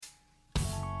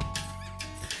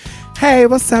Hey,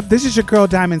 what's up? This is your girl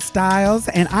Diamond Styles,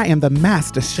 and I am the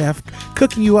master chef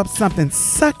cooking you up something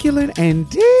succulent and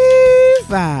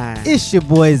divine. It's your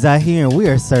boys out here, and we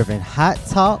are serving hot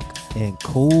talk and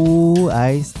cool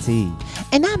iced tea.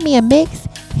 And I'm Mia Mix,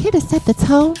 here to set the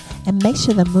tone and make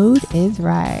sure the mood is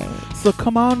right. So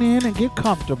come on in and get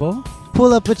comfortable.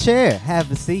 Pull up a chair,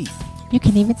 have a seat. You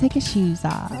can even take your shoes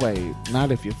off. Wait,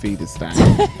 not if your feet is stank.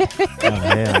 Oh,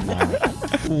 hell no.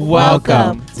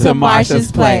 Welcome to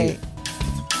Marsha's Plate.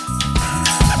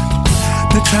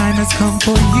 The time has come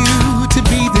for you to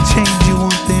be the change you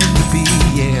want them to be,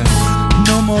 yeah.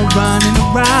 No more running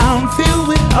around filled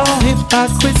with all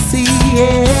hypocrisy,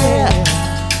 yeah.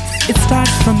 It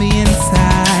starts from the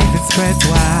inside, it spreads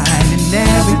wide, and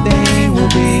everything will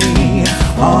be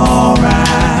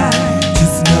alright.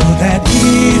 Just know that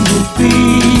it will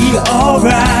be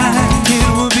alright. It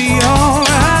will be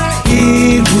alright.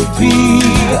 It will be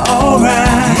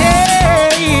alright.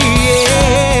 Yeah,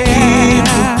 yeah. It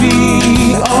will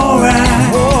be alright.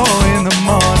 Oh, in the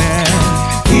morning.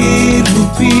 It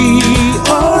will be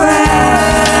alright.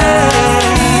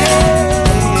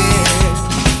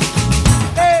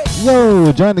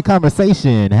 Yo, join the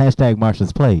conversation. Hashtag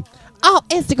Marsha's Plate. On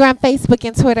Instagram, Facebook,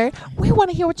 and Twitter, we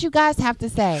want to hear what you guys have to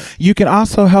say. You can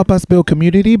also help us build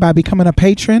community by becoming a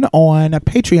patron on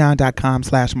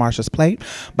patreon.com/Marsha's Plate.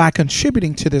 By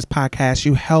contributing to this podcast,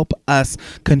 you help us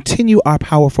continue our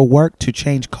powerful work to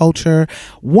change culture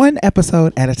one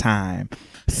episode at a time.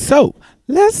 So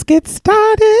let's get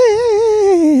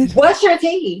started. What's your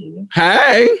tea?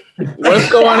 Hey, what's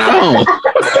going on?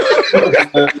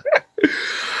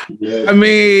 I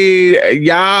mean,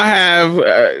 y'all have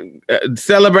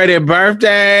celebrated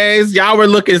birthdays. Y'all were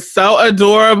looking so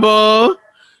adorable.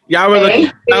 Y'all were looking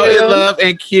so in love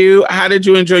and cute. How did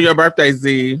you enjoy your birthday,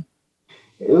 Z?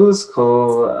 It was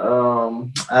cool.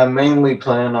 I mainly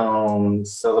plan on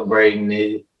celebrating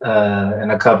it in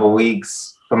a couple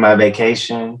weeks for my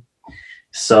vacation.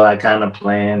 So I kind of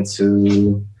plan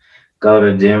to go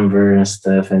to Denver and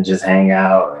stuff and just hang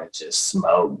out and just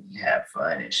smoke and have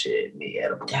fun and shit. Me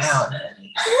edibles. Down,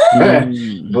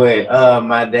 honey. But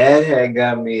my dad had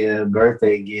got me a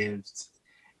birthday gift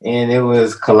and it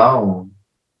was cologne.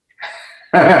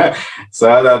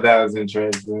 So I thought that was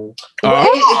interesting.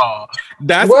 Oh,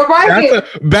 that's We're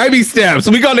baby steps.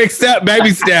 We're gonna accept baby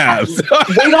steps.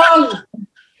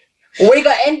 we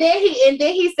go, and then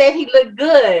he said he looked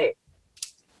good.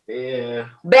 Yeah.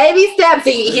 Baby steps.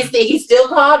 He still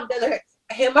called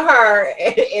him or her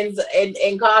and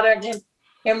called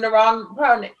him the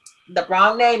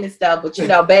wrong name and stuff. But you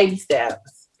know, baby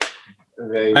steps.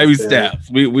 Baby steps.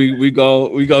 We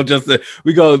go just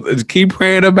keep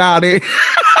praying about it.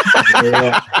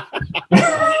 Yeah.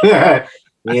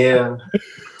 Yeah.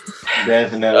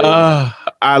 Definitely.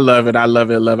 I love it. I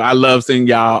love seeing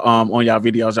y'all on y'all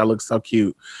videos. Y'all look so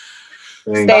cute.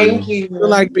 Thank you. You're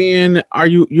like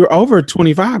you're over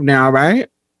 25 now, right?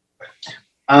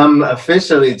 I'm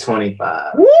officially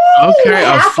 25. Woo! Okay,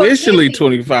 officially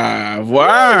 25.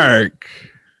 Work.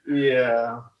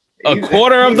 Yeah. A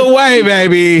quarter of the way,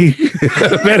 baby.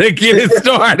 Better get it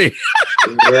started.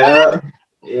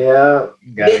 Yeah.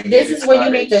 This is where you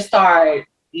need to start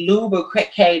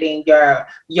lubricating your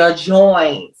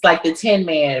joints like the Tin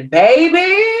Man,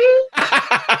 baby.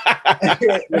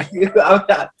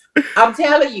 I'm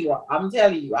telling you. I'm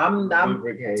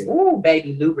lubricated. Ooh,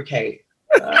 baby, lubricate.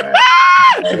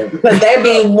 But they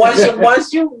mean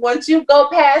once you go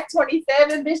past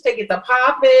 27, bitch, they get the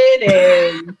popping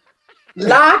and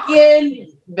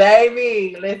locking,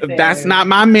 baby. Listen, that's not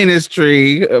my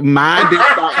ministry.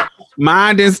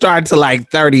 Mine didn't start to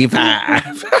like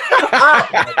 35.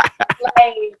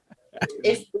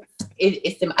 It's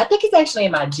I think it's actually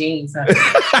in my genes.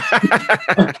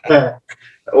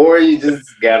 Or you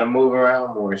just gotta move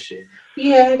around more shit.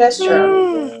 Yeah, that's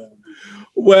true.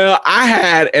 Well, I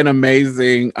had an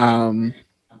amazing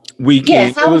weekend.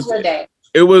 Yes, how was your day?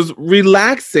 It was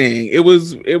relaxing. It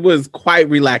was quite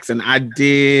relaxing. I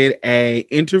did a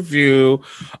interview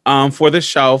for the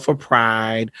show for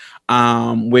Pride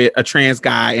with a trans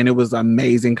guy, and it was an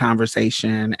amazing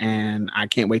conversation. And I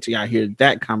can't wait till y'all hear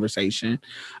that conversation.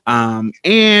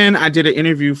 And I did an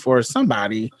interview for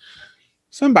somebody.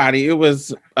 It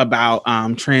was about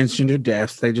transgender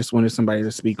deaths. They just wanted somebody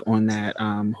to speak on that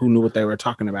who knew what they were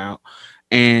talking about.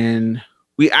 And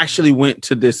we actually went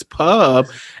to this pub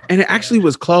and it actually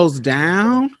was closed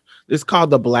down. It's called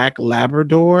the Black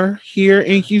Labrador here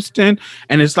in Houston.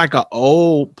 And it's like an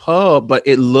old pub, but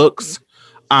it looks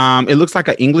like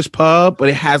an English pub, but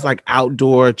it has like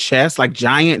outdoor chess, like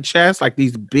giant chess, like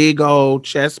these big old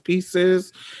chess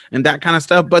pieces and that kind of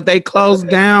stuff. But they closed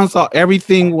down. So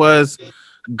everything was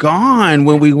gone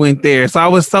when we went there. So I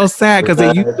was so sad because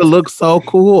it used to look so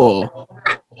cool.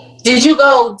 Did you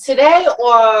go today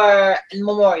or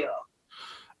Memorial?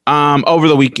 Over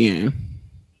the weekend.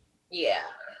 Yeah.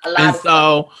 A lot And of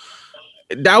so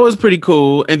that was pretty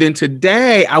cool. And then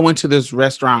today I went to this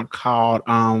restaurant called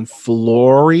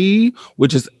Flori,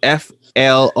 which is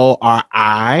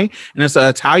Flori, and it's an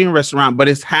Italian restaurant, but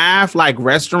it's half like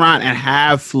restaurant and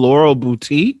half floral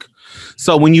boutique.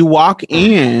 So when you walk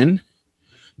in,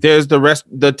 there's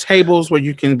the tables where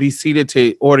you can be seated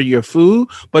to order your food,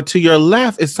 but to your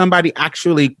left is somebody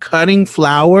actually cutting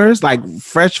flowers, like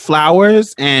fresh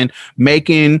flowers, and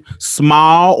making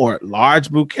small or large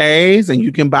bouquets, and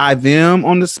you can buy them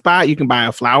on the spot. You can buy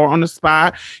a flower on the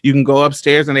spot. You can go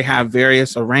upstairs and they have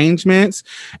various arrangements,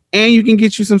 and you can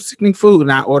get you some sickening food.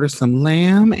 And I ordered some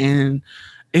lamb, and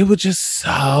it was just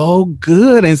so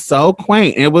good and so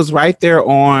quaint. It was right there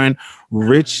on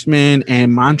Richmond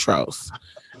and Montrose.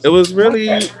 It was really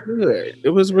good. It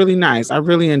was really nice. I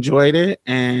really enjoyed it,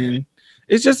 and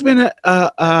it's just been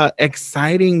a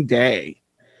exciting day.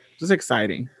 Just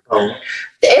exciting.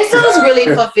 It sounds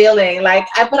really fulfilling. But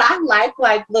I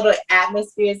like little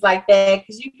atmospheres like that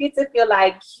because you get to feel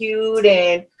like cute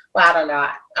and I don't know.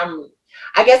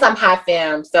 I guess I'm high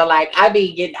femme, so I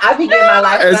be getting my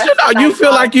life. You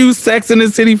feel like you Sex in the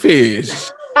City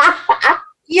fish.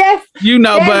 Yes.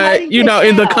 But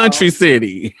in the country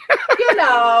city.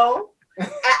 I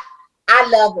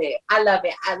love it.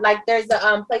 There's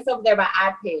a place over there by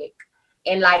iPick,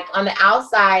 and on the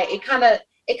outside, it kind of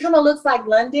looks like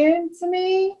London to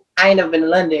me. I ain't never been to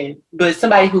London, but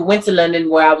somebody who went to London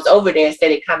where I was over there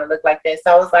said it kind of looked like that.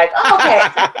 So I was like, oh, okay.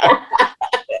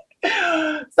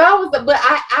 But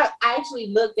I actually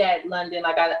looked at London,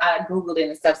 I Googled it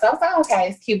and stuff. So I was like, okay,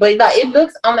 it's cute. But it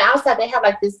looks on the outside, they have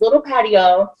this little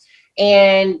patio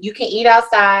and you can eat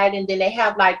outside. And then they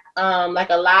have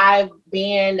a live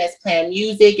band that's playing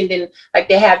music. And then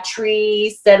they have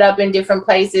trees set up in different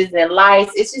places and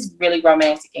lights. It's just really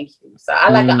romantic and cute. So I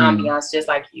like an ambiance just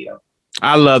like you.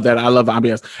 I love that. I love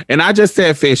ambiance. And I just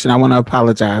said fish, and I want to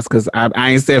apologize because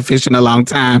I ain't said fish in a long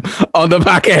time on the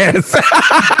podcast.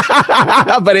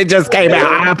 But it just came out.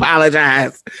 I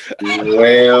apologize.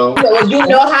 Well, you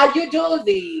know how you do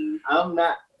these. I'm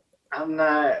not, I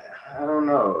don't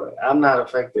know. I'm not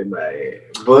affected by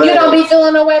it. But you don't be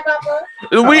feeling no way, Papa?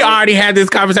 We already had this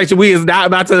conversation. We is not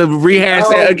about to rehash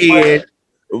that again.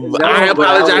 I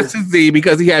apologize to Z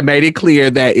because he had made it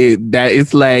clear that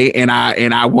it's late, and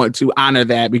I want to honor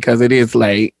that because it is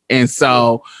late. And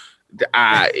so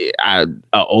I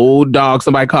old dog.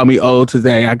 Somebody called me old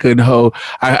today. I couldn't hold.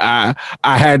 I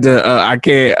had to. I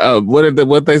can't.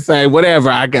 What they say? Whatever.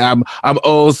 I'm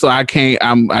old, so I can't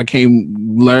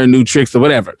learn new tricks or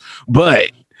whatever. But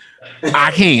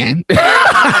I can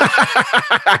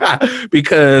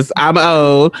because I'm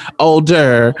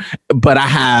older, but I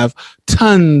have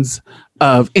tons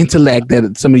of intellect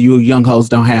that some of you young hoes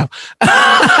don't have.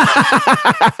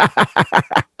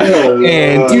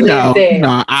 And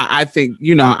I think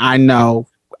I know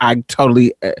I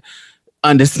totally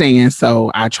understand.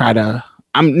 So I try to.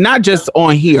 I'm not just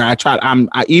on here.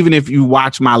 Even if you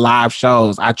watch my live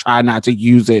shows, I try not to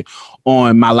use it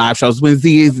on my live shows when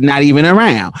Z is not even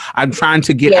around. I'm trying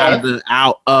to get out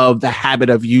of the habit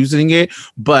of using it.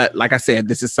 But like I said,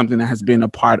 this is something that has been a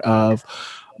part of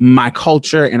my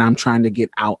culture, and I'm trying to get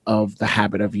out of the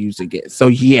habit of using it. So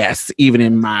yes, even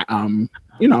in my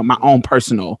my own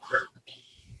personal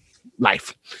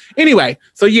life. Anyway,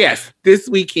 so yes, this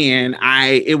weekend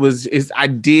I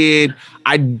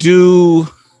do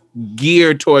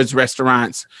gear towards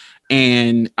restaurants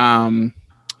and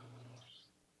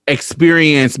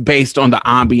experience based on the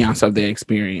ambiance of the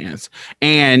experience.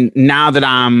 And now that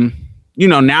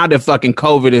now that fucking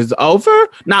COVID is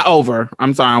not over.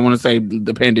 I'm sorry, I want to say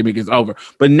the pandemic is over.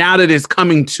 But now that it's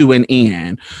coming to an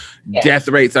end, death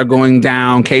rates are going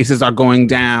down, cases are going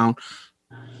down.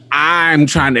 I'm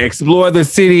trying to explore the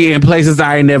city in places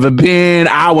I ain't never been.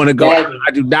 I want to go out.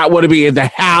 I do not want to be in the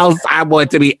house. I want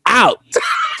to be out.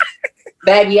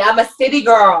 Baby, I'm a city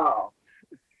girl.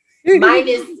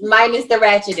 Minus the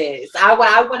ratchetness. I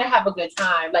want to have a good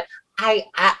time. I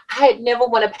had never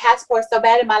won a passport so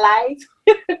bad in my life.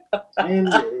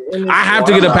 I have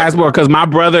to get a passport because my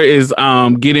brother is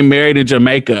getting married in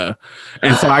Jamaica,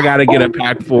 and so I got to get a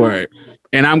passport.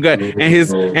 And I'm good.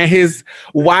 And his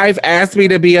wife asked me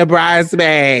to be a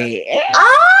bridesmaid.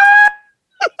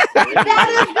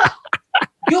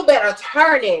 You better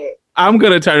turn it. I'm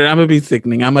gonna turn it. I'm gonna be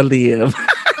sickening. I'm gonna live.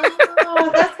 Oh,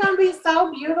 that's gonna be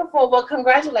so beautiful. Well,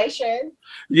 congratulations.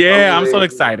 Yeah, I'm so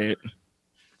excited.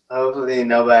 Hopefully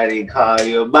nobody call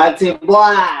you a butty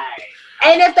boy.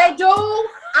 And if they do,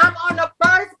 I'm on the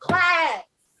first class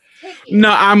ticket.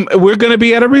 No, we're gonna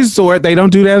be at a resort. They don't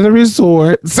do that at the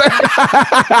resorts.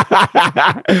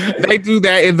 They do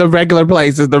that in the regular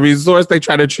places. The resorts, they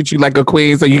try to treat you like a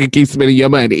queen so you can keep spending your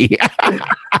money.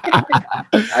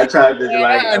 I tried to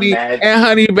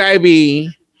honey,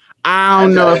 baby, I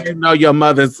don't know if you know your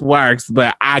mother's works,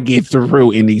 but I get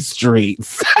through in these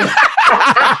streets.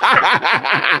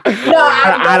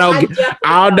 I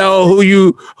don't know who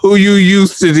you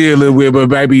used to dealing with, but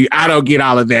baby, I don't get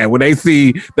all of that. When they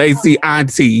see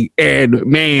auntie and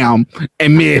ma'am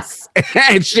and miss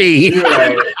and she.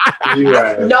 You're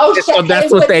right. No, so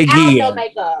that's what they get. No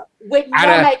makeup. With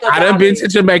no makeup. I done been to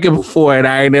Jamaica before, and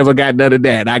I ain't never got none of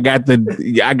that. I got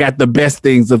the best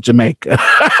things of Jamaica.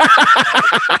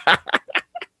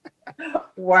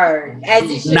 Word, as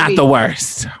it should not be. The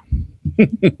worst.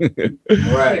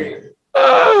 Right.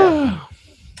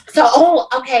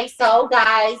 So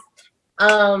guys,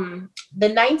 the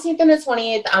 19th and the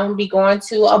 20th, I'm gonna be going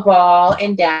to a ball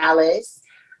in Dallas.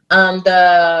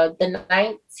 The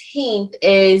 19th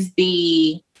is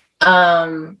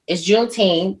is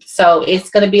Juneteenth, so it's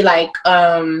gonna be like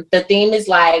the theme is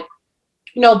like,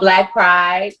 Black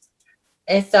Pride.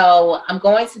 And so I'm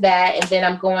going to that, and then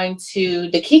I'm going to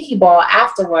the Kiki Ball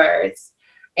afterwards.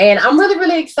 And I'm really,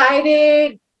 really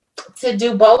excited to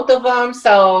do both of them.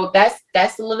 So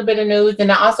that's a little bit of news. And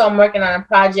I'm working on a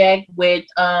project with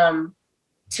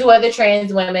 2 other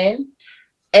trans women.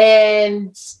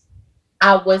 And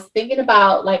I was thinking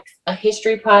about like a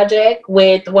history project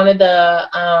with one of the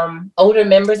older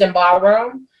members in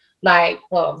Ballroom. Like,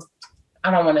 well,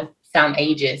 I don't want to sound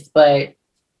ageist, but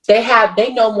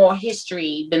they know more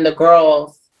history than the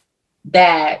girls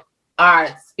that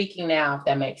are speaking now, if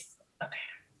that makes okay.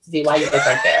 See why you look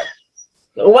like that.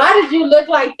 Why did you look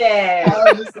like that?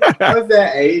 How's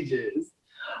that ages?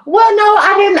 Well, no,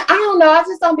 I don't know. I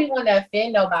just don't be wanting to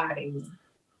offend nobody.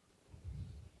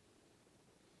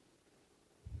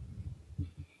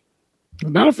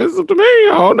 Not offensive to me.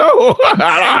 I don't know.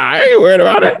 I ain't worried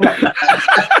about it.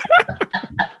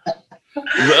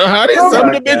 Honey, some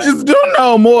of the bitches do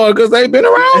know more because they've been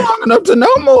around long enough to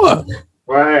know more.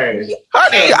 Right.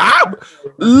 Honey,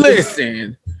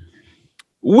 listen.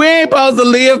 We ain't supposed to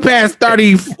live past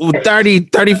 30,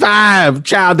 35,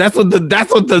 child. That's what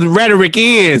the rhetoric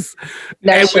is.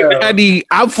 That's true. Honey,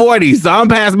 I'm 40, so I'm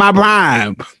past my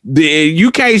prime. You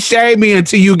can't shame me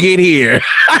until you get here.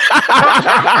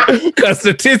 Because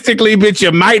statistically, bitch,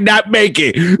 you might not make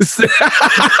it.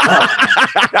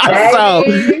 So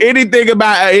anything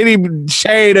about any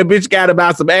shade a bitch got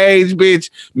about some age,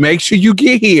 bitch, make sure you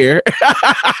get here.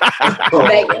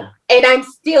 And I'm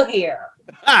still here.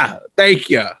 Thank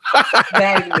you.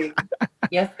 Baby.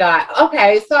 Yes, God.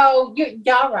 Okay, so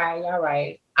y'all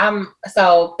right.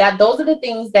 So those are the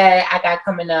things that I got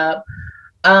coming up.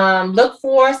 Look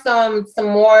for some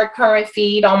more current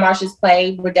feed on Marsha's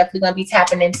Play. We're definitely gonna be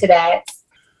tapping into that.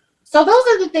 So those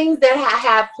are the things that I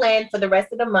have planned for the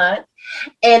rest of the month,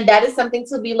 and that is something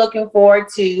to be looking forward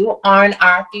to on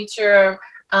our future.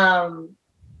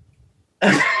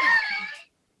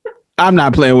 I'm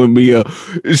not playing with Mia.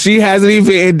 She hasn't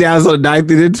even ended down on the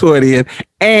 19th and 20th.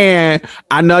 And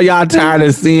I know y'all tired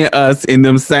of seeing us in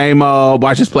them same old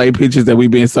Marsha's Play pictures that we've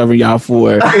been serving y'all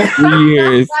for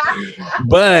years.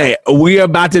 But we're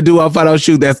about to do a photo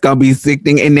shoot that's going to be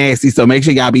sickening and nasty. So make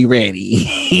sure y'all be ready.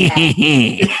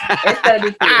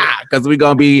 Because we're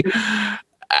going to be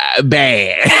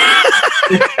bad.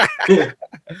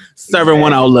 Serving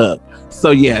one on look.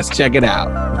 So yes, check it out.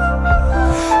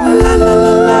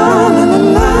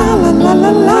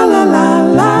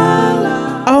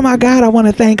 Oh my God, I want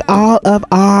to thank all of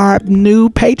our new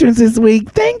patrons this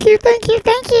week. Thank you.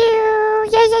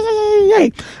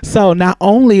 Yay. So not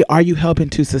only are you helping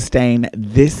to sustain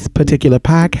this particular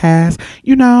podcast,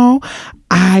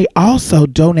 I also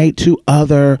donate to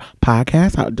other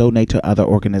podcasts. I donate to other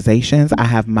organizations. I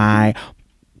have my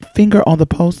finger on the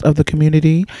pulse of the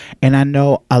community, and I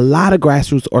know a lot of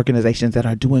grassroots organizations that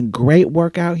are doing great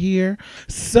work out here.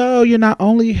 So you're not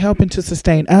only helping to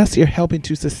sustain us, you're helping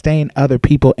to sustain other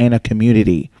people in a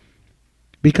community,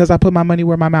 because I put my money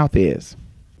where my mouth is.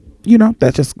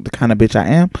 That's just the kind of bitch I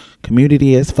am.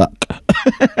 Community is fuck.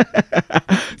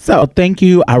 So thank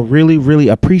you. I really, really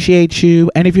appreciate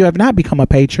you. And if you have not become a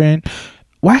patron,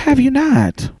 why have you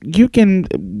not? You can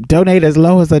donate as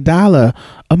low as $1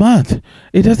 a month.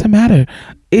 It doesn't matter.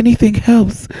 Anything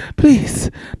helps.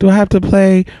 Please. Do I have to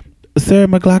play Sarah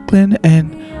McLachlan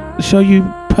and show you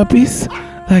puppies?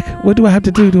 Like, what do I have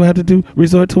to do? Do I have to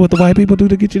resort to what the white people do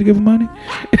to get you to give them money?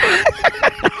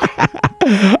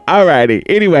 Alrighty.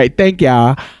 Anyway, thank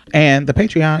y'all. And the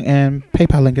Patreon and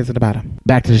PayPal link is at the bottom.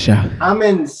 Back to the show. I'm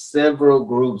in several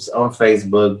groups on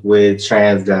Facebook with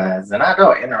trans guys, and I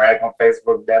don't interact on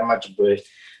Facebook that much, but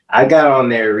I got on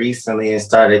there recently and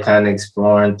started kind of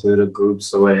exploring through the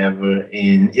groups or whatever.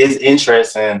 And it's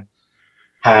interesting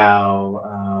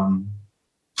how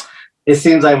it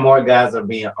seems like more guys are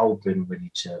being open with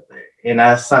each other. And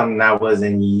that's something I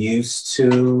wasn't used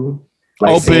to.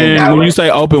 Like open, when you say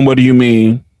open, what do you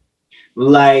mean?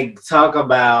 Like talk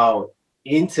about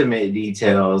intimate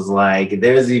details. Like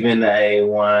there's even a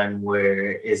one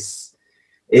where it's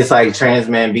like trans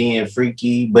men being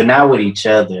freaky, but not with each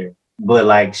other, but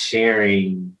like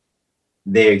sharing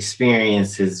their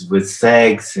experiences with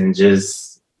sex and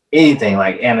just anything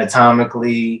like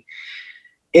anatomically.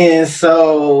 And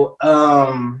so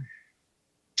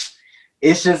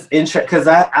it's just interesting because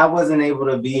I wasn't able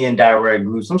to be in direct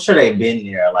groups. I'm sure they've been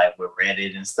there like with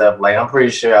Reddit and stuff. Like I'm pretty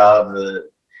sure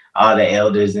all the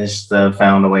elders and stuff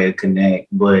found a way to connect.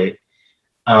 But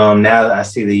now I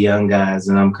see the young guys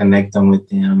and I'm connecting with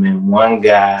them. And one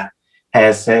guy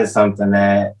has said something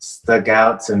that stuck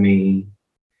out to me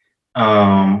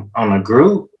on a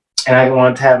group. And I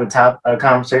wanted to have a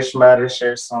conversation about it,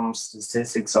 share some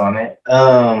statistics on it.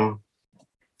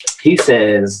 He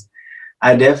says,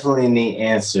 I definitely need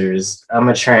answers. I'm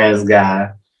a trans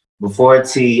guy. Before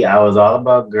T, I was all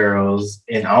about girls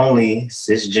and only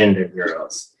cisgender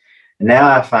girls. Now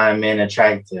I find men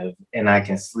attractive and I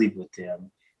can sleep with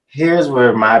them. Here's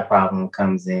where my problem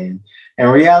comes in. In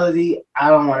reality, I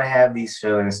don't want to have these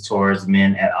feelings towards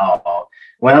men at all.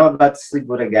 When I'm about to sleep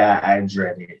with a guy, I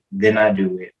dread it. Then I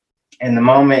do it. And the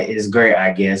moment is great,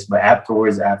 I guess, but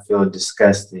afterwards I feel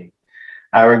disgusting.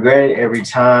 I regret it every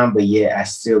time, but yet I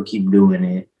still keep doing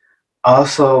it.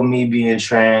 Also, me being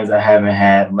trans, I haven't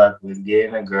had luck with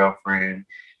getting a girlfriend,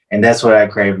 and that's what I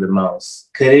crave the most.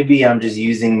 Could it be I'm just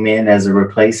using men as a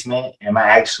replacement? Am I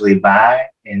actually bi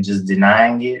and just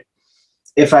denying it?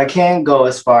 If I can't go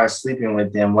as far as sleeping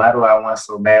with them, why do I want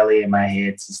so badly in my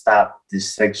head to stop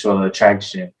this sexual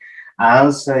attraction? I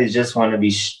honestly just want to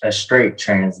be a straight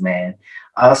trans man.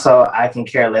 Also, I can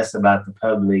care less about the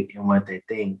public and what they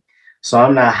think. So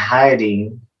I'm not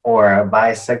hiding or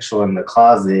bisexual in the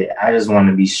closet. I just want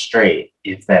to be straight,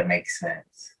 if that makes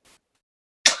sense.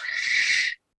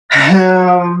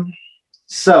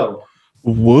 So,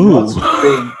 whoa,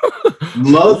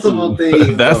 multiple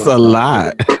things. That's a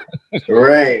lot.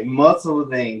 Right, multiple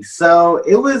things. So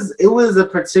it was a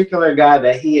particular guy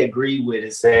that he agreed with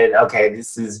and said, okay,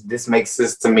 this makes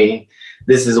sense to me.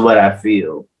 This is what I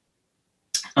feel.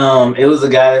 It was a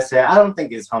guy that said, I don't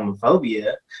think it's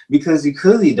homophobia because you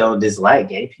clearly don't dislike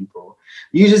gay people.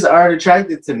 You just aren't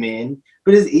attracted to men,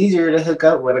 but it's easier to hook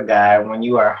up with a guy when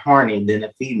you are horny than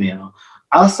a female.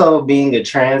 Also, being a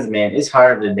trans man, it's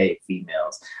harder to date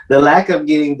females. The lack of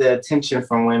getting the attention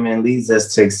from women leads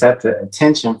us to accept the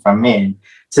attention from men.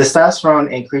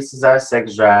 Testosterone increases our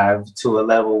sex drive to a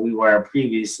level we weren't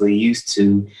previously used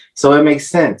to, so it makes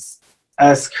sense.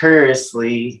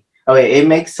 It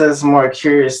makes us more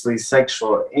curiously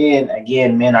sexual, and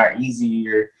again, men are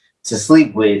easier to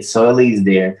sleep with, so it leads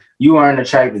there. You aren't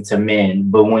attracted to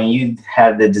men, but when you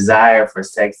have the desire for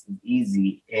sex, it's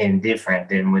easy and different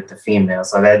than with the female,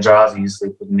 so that draws you to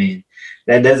sleep with men.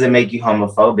 That doesn't make you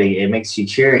homophobic. It makes you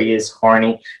curious,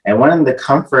 horny, and wanting the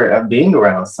comfort of being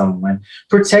around someone.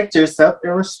 Protect yourself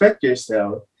and respect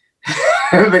yourself.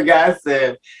 The guy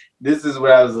said, this is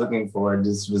what I was looking for.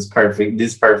 This was perfect.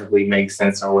 This perfectly makes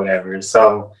sense or whatever.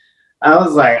 So I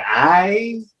was like,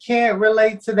 I can't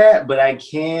relate to that, but I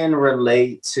can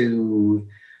relate to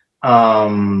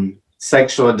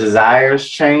sexual desires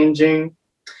changing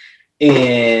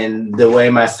and the way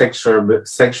my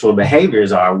sexual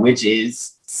behaviors are, which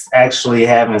is actually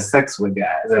having sex with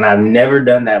guys. And I've never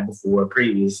done that before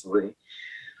previously.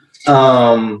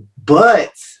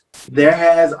 But there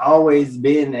has always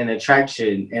been an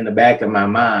attraction in the back of my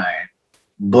mind,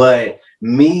 but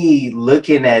me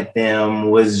looking at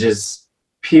them was just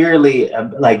purely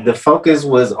like the focus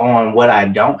was on what I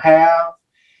don't have.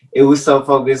 It was so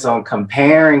focused on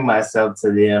comparing myself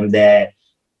to them that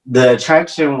the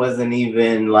attraction wasn't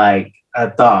even like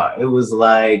a thought. It was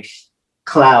like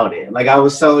clouded. Like I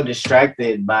was so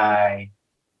distracted by,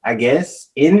 I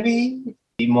guess, envy,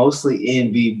 mostly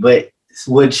envy, but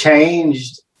what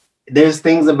changed, there's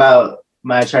things about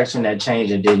my attraction that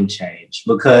changed and didn't change,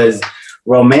 because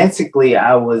romantically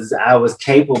I was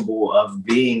capable of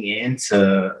being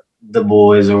into the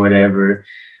boys or whatever,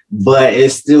 but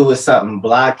it still was something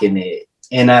blocking it.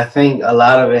 And I think a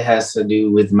lot of it has to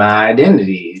do with my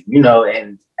identity,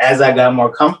 and as I got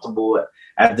more comfortable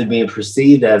after being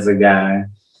perceived as a guy,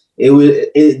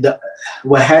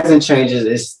 what hasn't changed is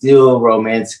it's still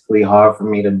romantically hard for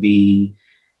me to be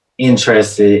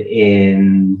interested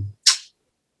in.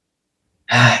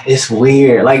 It's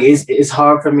weird. Like it's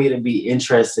hard for me to be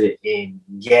interested in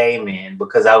gay men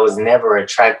because I was never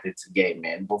attracted to gay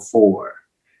men before.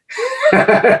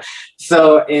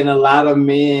 So, and a lot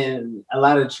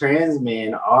of trans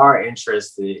men are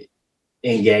interested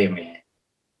in gay men.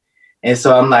 And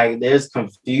so I'm like, there's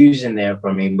confusion there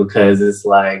for me because it's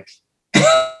like,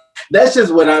 that's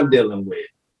just what I'm dealing with.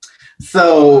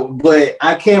 So, but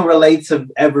I can't relate to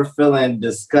ever feeling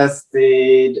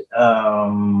disgusted.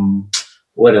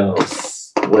 What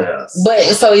else? But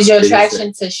so is your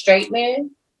attraction to straight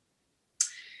men?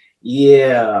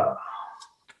 Yeah.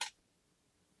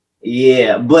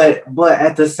 Yeah, but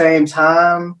at the same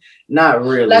time, not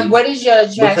really. Like, what is your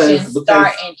attraction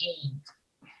start and end?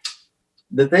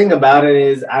 The thing about it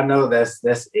is, I know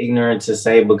that's ignorant to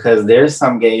say because there's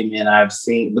some gay men I've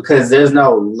seen because there's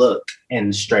no look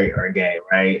in straight or gay,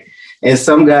 right? And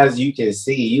some guys you can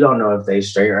see, you don't know if they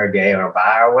straight or gay or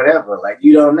bi or whatever. Like,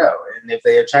 you don't know. And if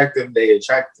they attractive, they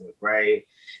attractive, right?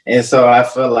 And so I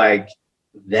feel like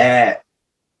that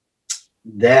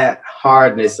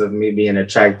hardness of me being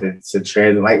attracted to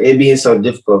trans, like it being so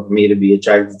difficult for me to be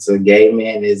attracted to gay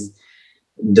men is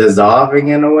dissolving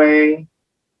in a way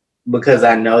because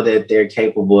I know that they're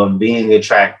capable of being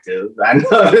attractive. I know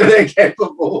that they're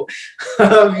capable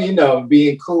of,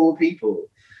 being cool people.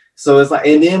 So it's like,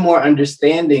 and then more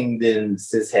understanding than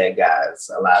cishet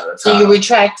guys a lot of the time. So you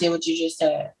retracted what you just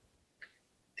said?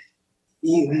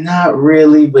 Not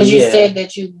really, but because you said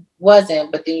that you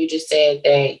wasn't, but then you just said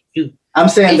that you. I'm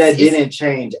saying that didn't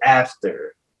change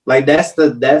after. Like that's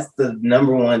the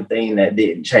number one thing that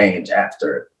didn't change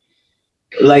after.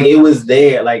 Like it was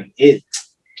there, like it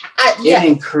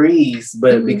increased,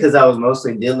 but because I was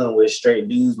mostly dealing with straight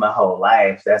dudes my whole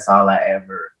life, that's all I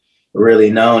ever really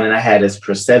known. And I had this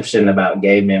perception about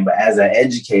gay men, but as I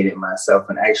educated myself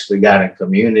and actually got in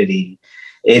community,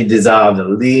 it dissolved a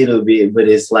little bit, but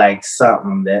it's like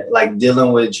something that, like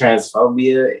dealing with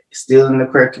transphobia, still in the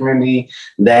queer community,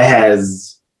 that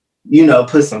has,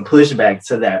 put some pushback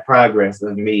to that progress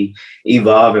of me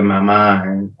evolving my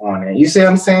mind on it. You see what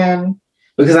I'm saying?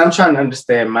 Because I'm trying to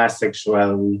understand my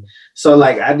sexuality. So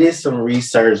like I did some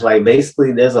research, like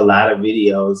basically there's a lot of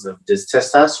videos of does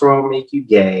testosterone make you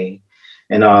gay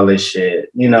and all this shit.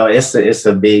 It's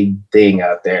a big thing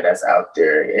out there that's out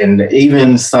there. And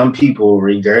even some people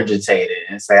regurgitate it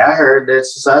and say, I heard that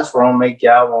testosterone make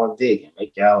y'all want dick and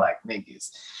make y'all like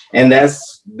niggas. And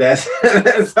that's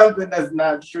something that's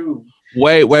not true.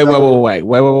 Wait.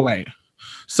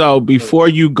 So before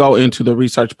you go into the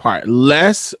research part,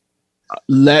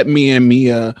 let me and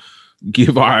Mia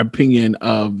give our opinion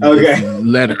of this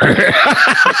letter.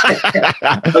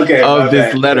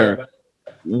 This letter.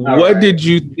 What did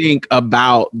you think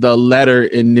about the letter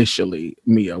initially,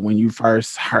 Mia, when you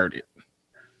first heard it?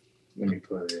 Let me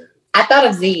put it. I thought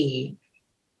of Z.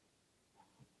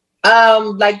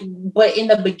 But in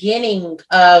the beginning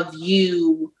of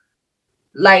you,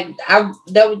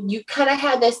 you kind of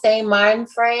had the same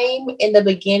mind frame in the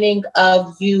beginning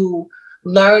of you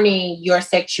learning your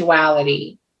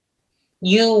sexuality.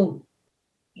 You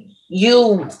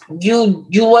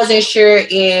wasn't sure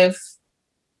if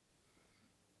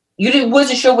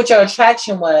wasn't sure what your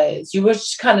attraction was. You were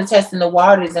just kind of testing the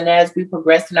waters, and as we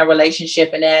progressed in our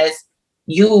relationship, and as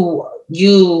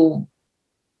you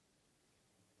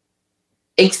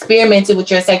experimented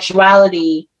with your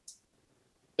sexuality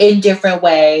in different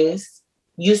ways,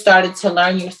 you started to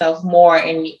learn yourself more,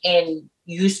 and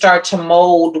you start to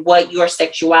mold what your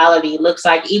sexuality looks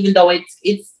like, even though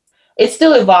it's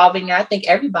still evolving. I think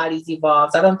everybody's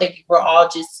evolves. I don't think we're all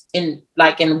just in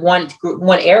one group,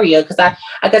 one area. Because I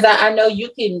know you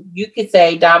could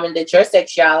say, Diamond, that your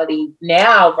sexuality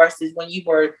now versus when you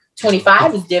were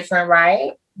 25 is different,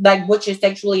 right? Like what you're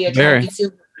sexually attracted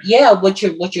to. Yeah, what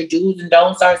your do's and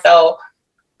don'ts are. So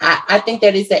I think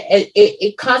that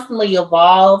it constantly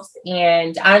evolves,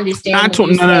 and I understand.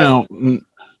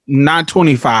 Not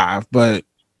 25, but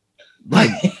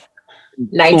like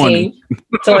 19,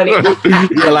 20.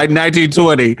 Yeah, like 19,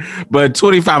 20. But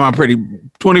 25,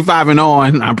 25 and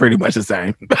on, I'm pretty much the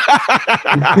same.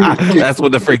 That's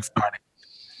when the freak started.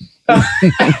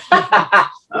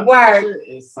 Word.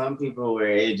 It's some people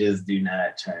where it just do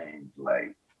not change.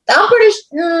 Like I'm pretty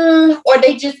sure, or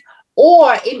they just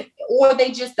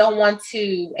don't want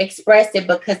to express it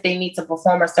because they need to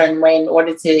perform a certain way in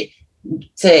order to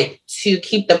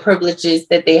keep the privileges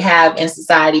that they have in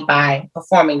society by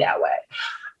performing that way.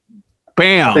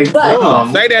 Bam. Say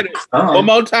that one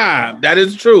more time. That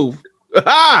is true.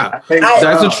 That's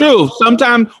the truth.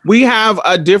 Sometimes we have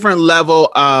a different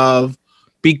level of,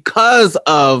 because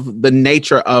of the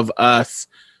nature of us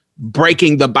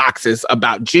breaking the boxes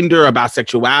about gender, about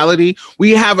sexuality,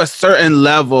 we have a certain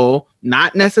level,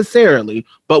 not necessarily,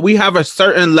 but we have a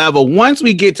certain level. Once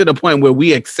we get to the point where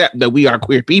we accept that we are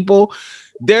queer people,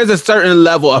 there's a certain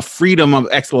level of freedom of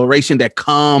exploration that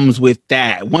comes with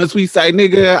that. Once we say,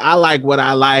 nigga, I like what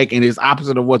I like, and it's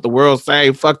opposite of what the world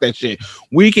say, fuck that shit.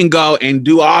 We can go and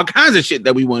do all kinds of shit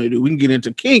that we want to do. We can get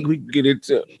into kink, we can get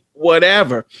into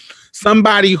whatever.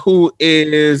 Somebody who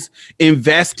is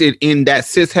invested in that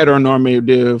cis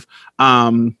heteronormative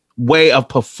way of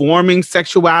performing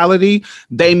sexuality,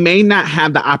 they may not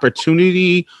have the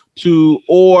opportunity to,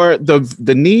 or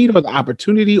the need, or the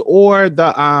opportunity, or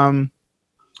the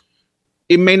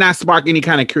it may not spark any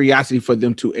kind of curiosity for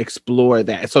them to explore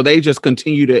that. So they just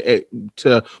continue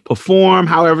to perform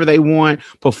however they want,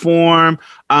 perform.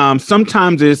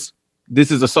 Sometimes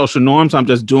this is a social norm, so I'm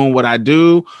just doing what I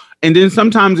do. And then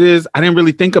sometimes I didn't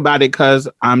really think about it because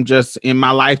I'm just in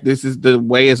my life. This is the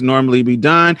way it's normally be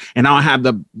done. And I don't have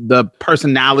the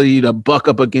personality to buck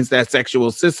up against that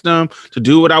sexual system to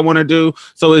do what I want to do.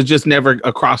 So it's just never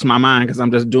across my mind because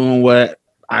I'm just doing what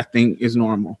I think is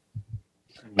normal.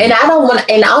 And I don't want,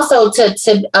 and also to add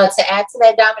to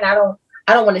that, Diamond,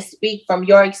 I don't want to speak from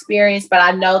your experience, but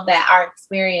I know that our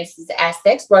experiences as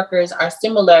sex workers are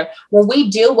similar. When we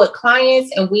deal with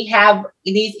clients and we have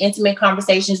these intimate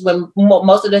conversations, when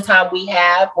most of the time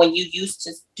when you used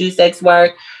to do sex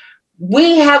work,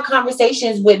 we have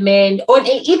conversations with men, or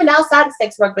even outside of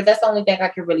sex work, but that's the only thing I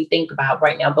can really think about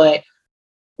right now. But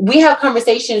we have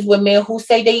conversations with men who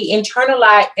say they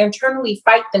internally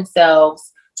fight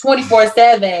themselves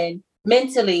 24/7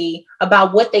 mentally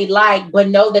about what they like, but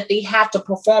know that they have to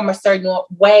perform a certain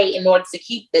way in order to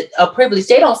keep a privilege.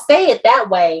 They don't say it that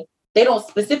way. They don't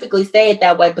specifically say it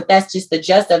that way, but that's just the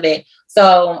gist of it.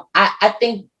 So I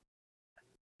think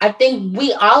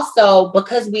we also,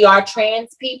 because we are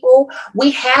trans people,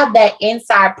 we have that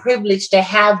inside privilege to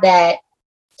have that,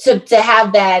 to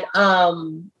have that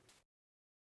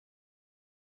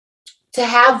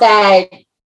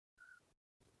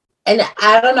and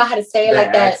I don't know how to say it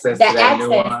like that.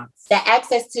 The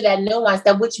access to that nuance,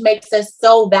 that which makes us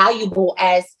so valuable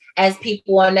as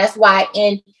people, and that's why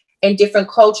in different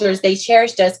cultures they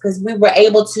cherished us, because we were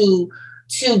able to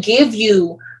give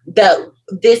you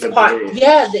this part.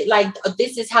 Yeah, like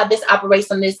this is how this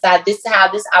operates on this side. This is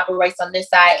how this operates on this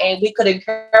side, and we could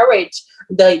encourage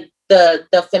the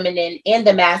feminine and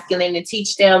the masculine and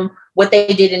teach them what they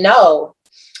didn't know,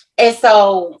 and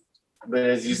so. But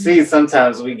as you see,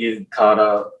 sometimes we get caught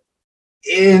up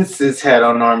in cis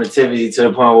heteronormativity to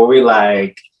the point where we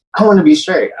like, I want to be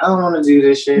straight. I don't want to do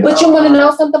this shit. But you want to know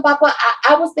something about what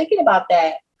I was thinking about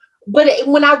that. But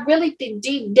when I really think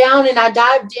deep down and I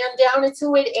dive down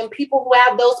into it, and people who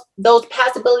have those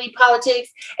possibility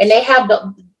politics, and they have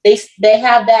they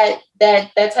have that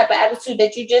type of attitude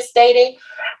that you just stated,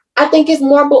 I think it's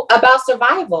more about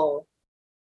survival.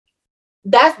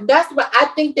 That's what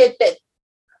I think that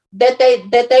they're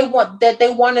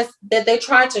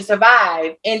trying to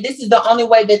survive, and this is the only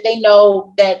way that they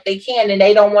know that they can, and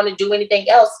they don't want to do anything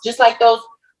else. Just like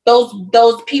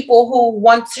those people who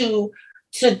want to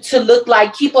look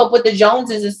like, keep up with the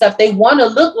Joneses and stuff. They want to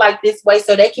look like this way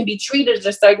so they can be treated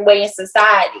a certain way in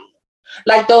society.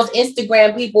 Like those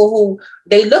Instagram people who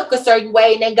they look a certain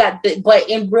way and but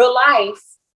in real life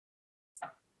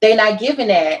they're not giving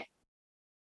that.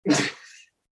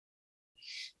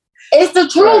 It's the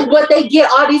truth, but they get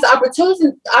all these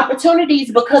opportunities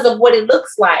because of what it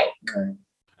looks like.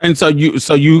 And so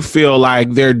you feel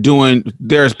like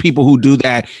there's people who do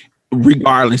that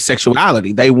regardless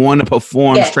sexuality. They want to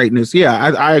perform straightness.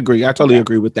 Yeah, I agree. I totally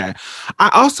agree with that. I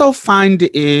also find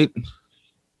it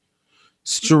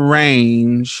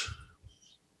strange.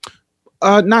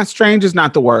 Not strange is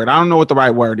not the word. I don't know what the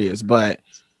right word is, but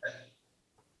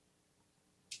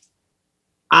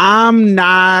I'm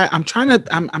trying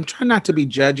not to be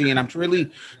judgy, and I'm really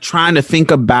trying to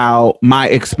think about my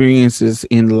experiences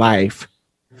in life.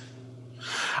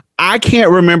 I can't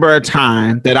remember a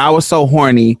time that I was so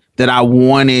horny that I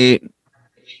wanted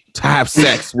to have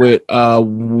sex with a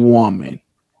woman.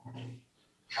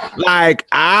 Like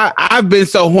I've been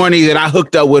so horny that I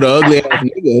hooked up with an ugly ass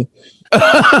nigga.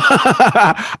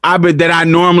 That I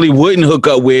normally wouldn't hook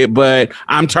up with, but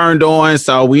I'm turned on,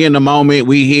 so we in the moment,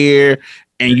 we here.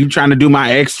 And you trying to do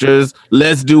my extras,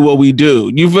 let's do what we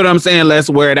do. You feel what I'm saying? Let's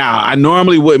wear it out. I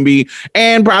normally wouldn't be.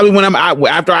 And probably when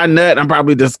after I nut, I'm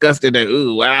probably disgusted that,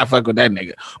 ooh, I fuck with that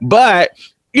nigga. But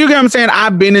You get what I'm saying?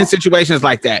 I've been in situations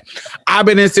like that. I've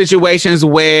been in situations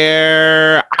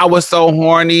where I was so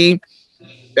horny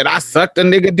that I sucked a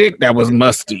nigga dick that was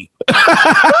musty.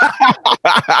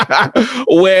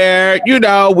 Where, you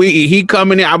know, he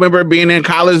coming in. I remember being in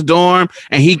college dorm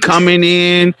and he coming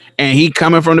in and he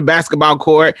coming from the basketball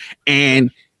court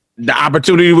and the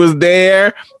opportunity was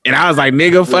there. And I was like,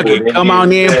 nigga, fucking come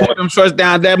on in, pull them shorts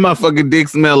down. That motherfucking dick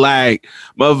smell like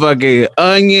motherfucking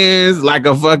onions, like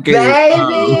a fucking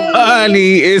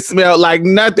honey. It smelled like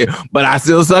nothing. But I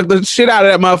still sucked the shit out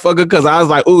of that motherfucker because I was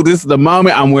like, ooh, this is the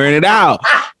moment I'm wearing it out.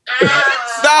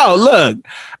 So look,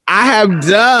 I have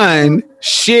done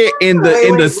shit in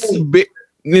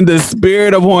the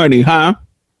spirit of horny, huh?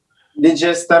 Did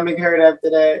your stomach hurt after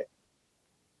that?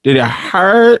 Did it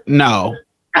hurt? No.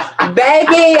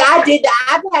 Baby, I've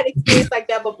had experience like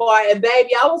that before, and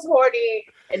baby, I was horny,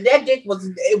 and that dick was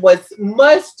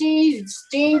musty,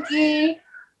 stinky.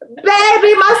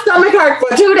 Baby, my stomach hurt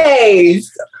for 2 days.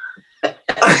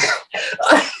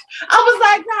 I was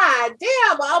like, God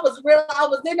damn, I was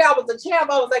in there, I was a champ.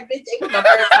 I was like, bitch, it was my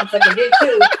first time sucking dick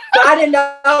too. So I didn't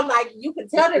know, like, you could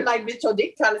tell them, like, bitch, your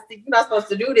dick kind of stink. You're not supposed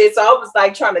to do this. So I was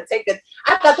like trying to take it.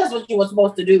 I thought that's what you were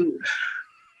supposed to do.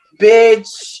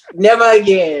 Bitch, never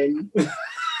again.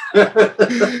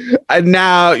 And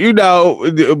now, you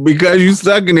know, because you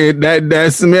sucking it,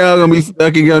 that smell gonna be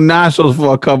stuck in your nostrils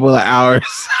for a couple of hours.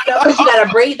 Because you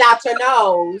gotta breathe out your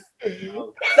nose.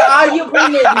 So all you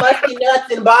bring is musty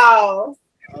nuts and balls.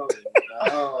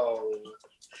 Oh,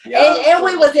 no. And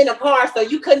we was in a car, so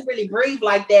you couldn't really breathe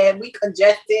like that. We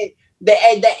congested. The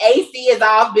AC is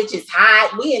off, bitch. It's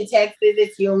hot. We in Texas.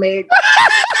 It's humid.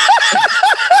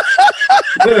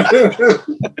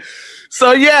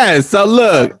 So yeah. So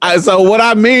look. So what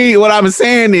I'm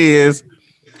saying is,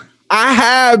 I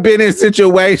have been in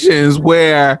situations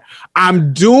where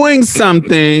I'm doing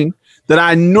something that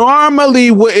I normally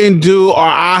wouldn't do, or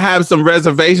I have some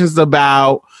reservations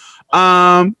about.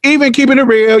 Even keeping it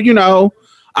real, you know.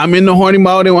 I'm in the horny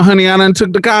mode, and when honey, I done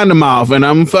took the condom off, and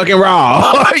I'm fucking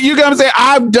raw. You get what I'm saying?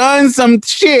 I've done some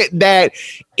shit that,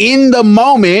 in the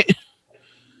moment,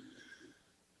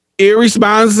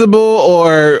 irresponsible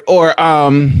or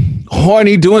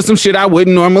horny, doing some shit I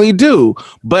wouldn't normally do.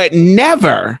 But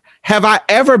never have I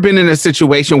ever been in a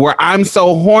situation where I'm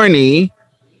so horny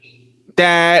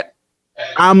that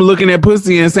I'm looking at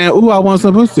pussy and saying, "Ooh, I want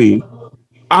some pussy."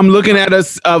 I'm looking at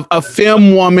a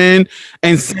film woman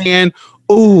and saying,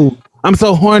 "Ooh, I'm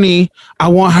so horny, I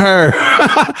want her."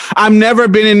 I've never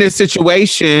been in this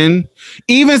situation,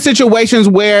 even situations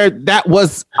where that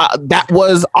was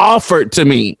offered to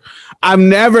me. I've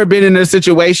never been in a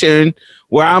situation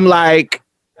where I'm like,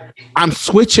 I'm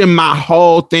switching my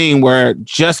whole thing where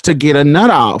just to get a nut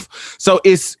off. So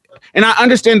and I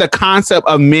understand the concept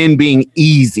of men being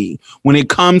easy when it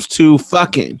comes to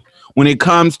fucking, when it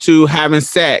comes to having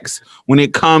sex, when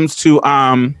it comes to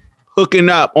hooking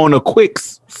up on a quick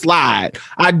slide.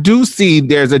 I do see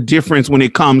there's a difference when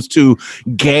it comes to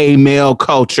gay male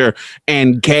culture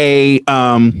and gay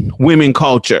women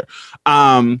culture.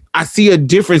 I see a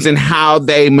difference in how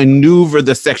they maneuver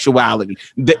the sexuality.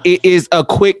 It is a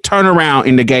quick turnaround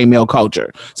in the gay male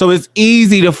culture. So it's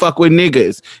easy to fuck with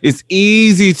niggas. It's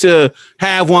easy to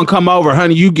have one come over.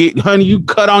 Honey, you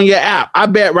cut on your app. I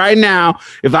bet right now,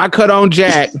 if I cut on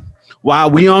Jack while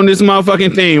we on this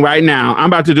motherfucking thing right now, I'm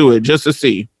about to do it just to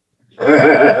see.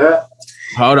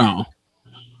 Hold on.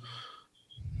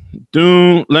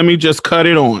 Let me just cut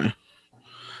it on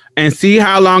and see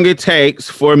how long it takes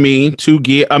for me to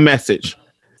get a message.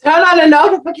 Turn on the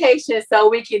notification so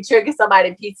we can trigger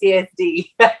somebody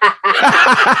PTSD.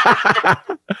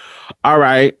 All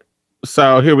right.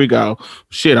 So here we go.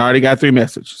 Shit, I already got 3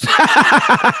 messages.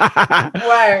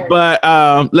 Word.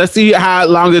 But let's see how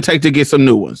long it takes to get some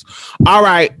new ones. All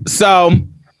right. So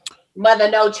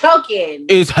Mother no choking.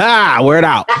 It's word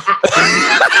out.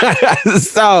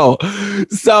 So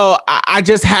so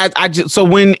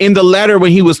when in the letter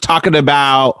when he was talking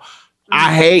about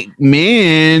I hate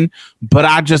men, but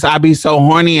I be so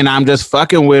horny and I'm just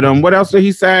fucking with them. What else did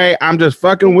he say? I'm just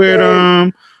fucking with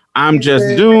them. I'm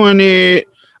just doing it.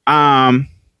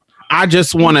 I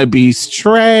just want to be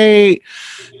straight.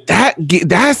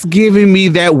 That's giving me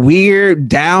that weird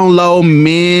down low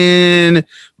men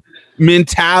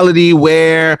mentality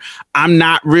where I'm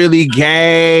not really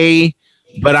gay,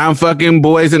 but I'm fucking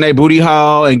boys in their booty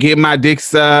hole and get my dick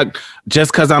sucked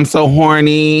just because I'm so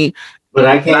horny. But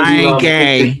I ain't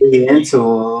gay. Into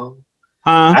him.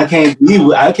 Huh? I can't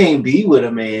be with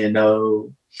a man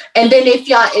though. And then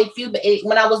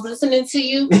when I was listening to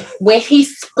you, when he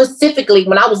specifically,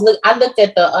 I looked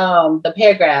at the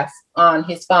paragraph on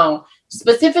his phone.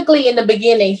 Specifically in the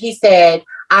beginning, he said,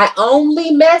 "I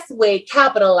only mess with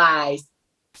capitalized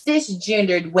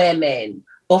cisgendered women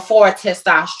before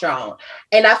testosterone."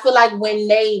 And I feel like when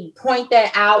they point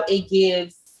that out, it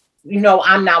gives,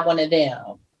 I'm not one of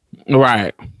them.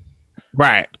 Right.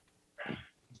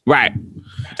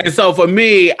 And so for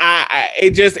me,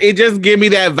 it just give me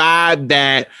that vibe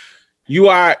that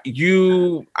I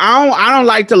don't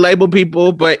like to label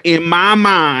people, but in my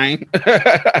mind,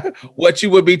 what you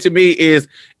would be to me is,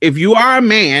 if you are a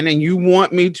man and you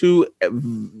want me to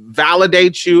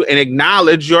validate you and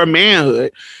acknowledge your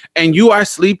manhood, and you are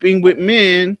sleeping with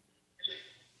men,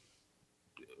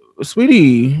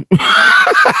 sweetie,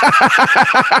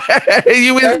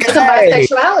 you is gay.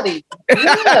 Bisexuality.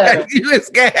 Yeah. You is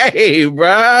gay,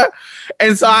 bruh.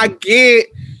 And so I get,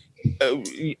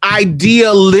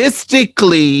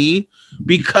 idealistically,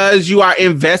 because you are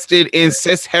invested in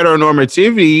cis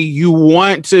heteronormativity, you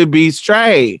want to be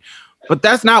straight. But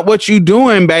that's not what you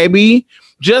doing, baby.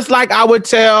 Just like I would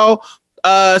tell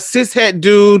a cishet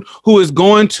dude who is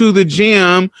going to the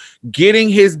gym, getting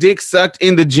his dick sucked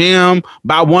in the gym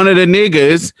by one of the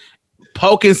niggas,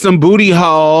 poking some booty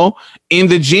hole in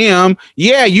the gym.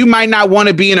 Yeah, you might not want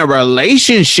to be in a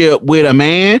relationship with a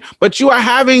man, but you are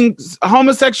having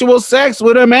homosexual sex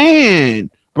with a man,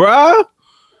 bruh.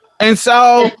 And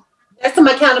so there's some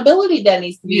accountability that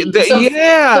needs to be. Some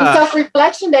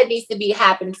self-reflection that needs to be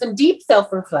happening. Some deep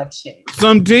self-reflection.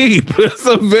 Some very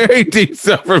deep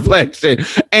self-reflection.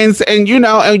 And you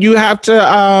have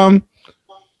to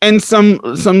and some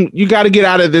you got to get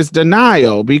out of this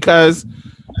denial, because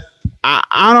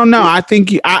I don't know. I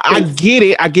think I get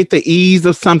it. I get the ease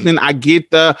of something. I get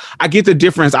the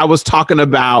difference. I was talking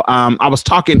about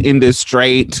in this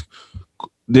straight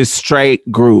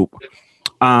group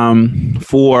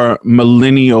for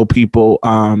millennial people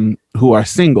who are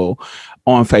single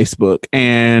on Facebook,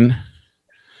 and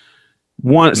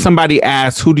somebody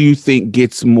asked, who do you think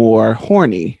gets more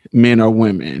horny, men or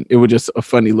women? It was just a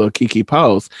funny little kiki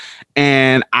post,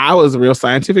 and I was real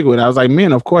scientific with it. I was like,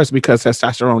 men, of course, because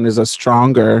testosterone is a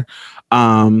stronger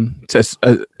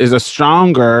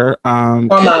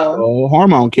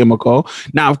hormone chemical.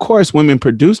 Now, of course, women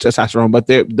produce testosterone, but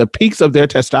the peaks of their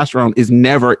testosterone is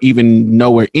never even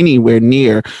anywhere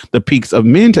near the peaks of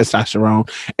men testosterone.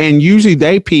 And usually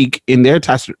they peak in their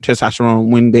testosterone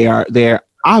when they're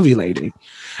ovulating.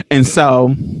 And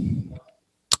so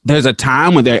there's a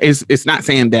time when it's not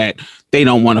saying that they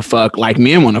don't want to fuck like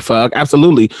men want to fuck.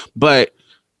 Absolutely. But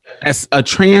as a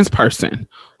trans person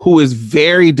who is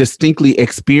very distinctly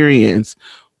experienced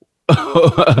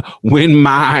when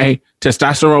my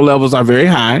testosterone levels are very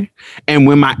high and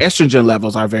when my estrogen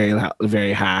levels are very,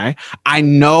 very high, I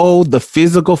know the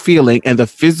physical feeling and the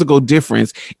physical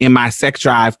difference in my sex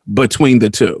drive between the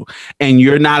two. And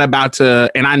you're not about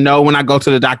to, and I know when I go to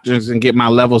the doctors and get my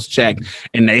levels checked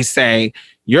and they say,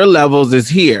 your levels is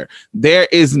here,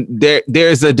 there's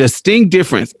a distinct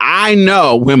difference. I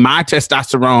know when my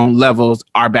testosterone levels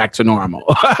are back to normal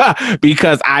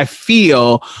because I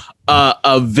feel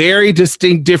a very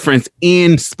distinct difference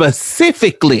in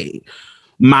specifically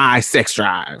my sex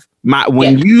drive.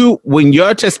 When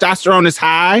your testosterone is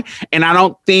high, and I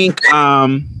don't think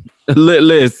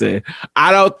listen,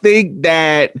 I don't think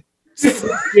that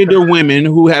cisgender women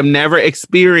who have never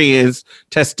experienced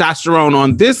testosterone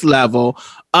on this level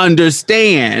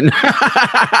understand.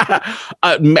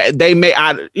 They may,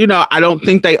 I don't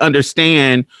think they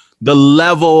understand the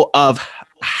level of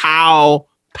how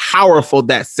powerful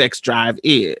that sex drive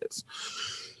is.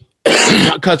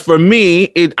 Because for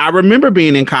me, I remember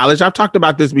being in college. I've talked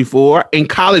about this before, in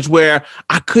college, where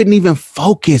I couldn't even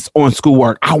focus on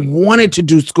schoolwork. I wanted to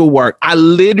do schoolwork. I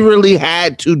literally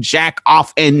had to jack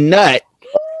off and nut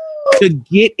to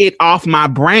get it off my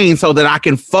brain so that I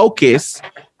can focus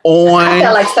on. I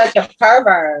feel like such a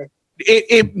pervert.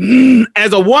 It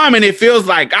as a woman, it feels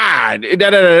like God,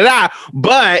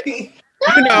 but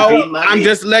I'm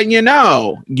just letting you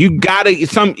know, you gotta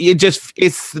it's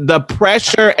the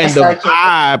pressure and the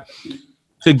vibe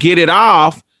to get it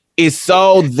off is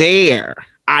so there.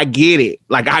 I get it.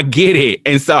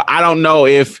 And so I don't know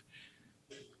if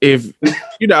I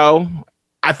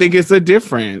think it's a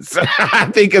difference.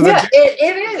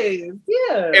 It is.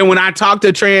 Yeah. And when I talk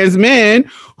to trans men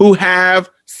who have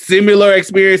similar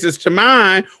experiences to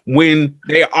mine, when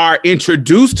they are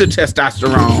introduced to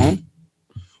testosterone,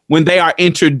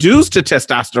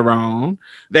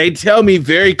 they tell me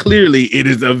very clearly it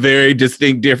is a very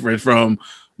distinct difference from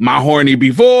my horny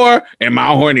before and my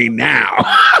horny now.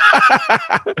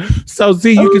 So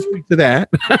Z, you can speak to that.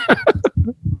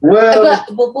 But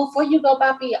before you go,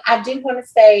 Bobby, I do want to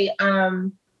say,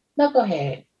 no, go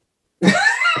ahead.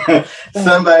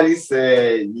 Somebody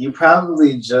said you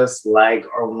probably just like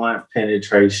or want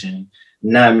penetration,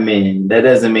 not men. That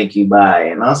doesn't make you bi.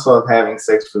 And also, if having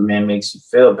sex with men makes you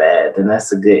feel bad, then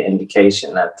that's a good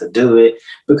indication not to do it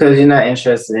because you're not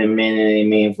interested in men in any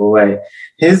meaningful way.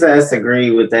 His ass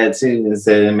agreed with that too and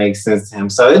said it makes sense to him.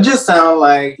 So it just sounds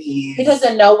like he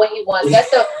doesn't know what he wants.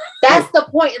 That's the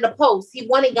point of the post. He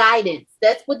wanted guidance.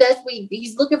 That's what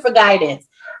he's looking for guidance.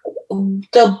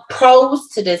 The pros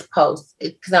to this post,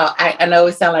 because I know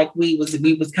it sounded like we was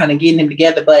kind of getting him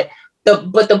together, but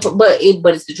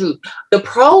it's the truth. The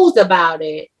pros about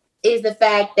it is the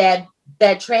fact that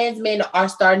trans men are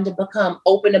starting to become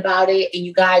open about it, and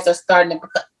you guys are starting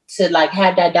to like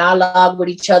have that dialogue with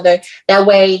each other. That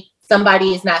way,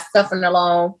 somebody is not suffering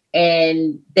alone,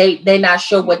 and they're not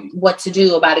sure what to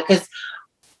do about it. Because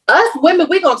us women,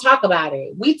 we're gonna talk about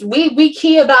it. We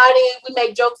care about it. We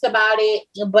make jokes about it.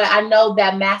 But I know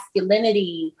that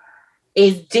masculinity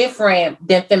is different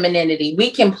than femininity. We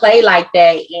can play like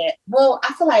that, and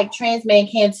I feel like trans men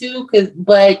can too.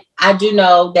 But I do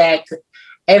know that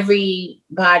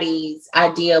everybody's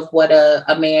idea of what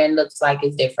a man looks like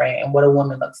is different, and what a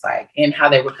woman looks like, and how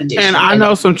they were conditioned. And I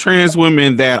know some trans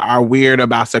women that are weird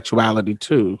about sexuality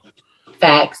too.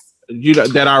 Facts.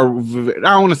 That are, I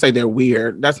don't want to say they're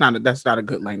weird. That's not a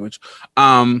good language.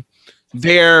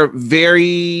 They're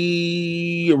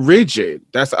very rigid.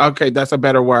 That's a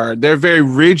better word. They're very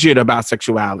rigid about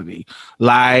sexuality.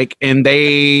 Like, and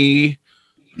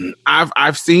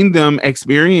I've seen them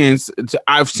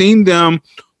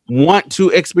want to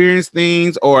experience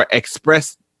things or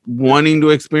express wanting to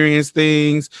experience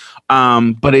things,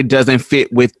 but it doesn't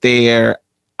fit with their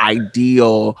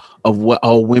ideal of what,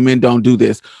 women don't do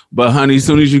this. But honey, as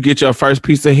soon as you get your first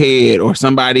piece of head or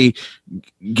somebody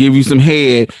give you some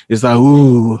head, it's like,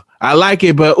 ooh, I like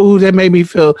it, but ooh, that made me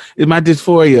feel it's my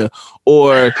dysphoria.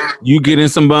 Or you get in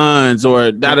some buns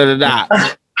or da da da da.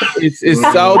 It's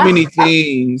so many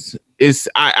things.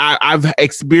 I've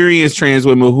experienced trans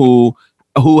women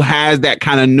who has that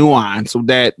kind of nuance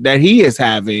that he is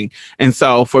having. And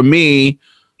so for me,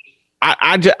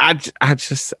 I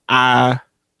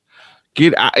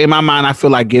get in my mind, I feel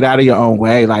like get out of your own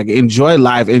way. Like, enjoy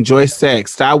life, enjoy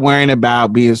sex. Stop worrying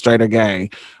about being straight or gay.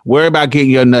 Worry about getting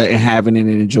your nut and having it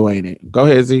and enjoying it. Go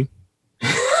ahead, Z.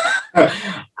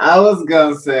 I was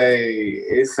gonna say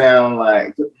it sounds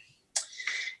like,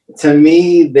 to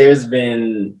me, there's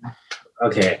been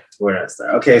where do I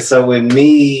start? Okay, so with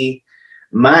me,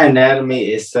 my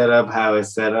anatomy is set up how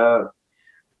it's set up.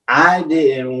 I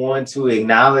didn't want to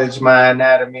acknowledge my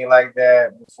anatomy like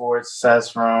that before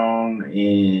testosterone,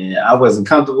 and I wasn't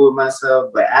comfortable with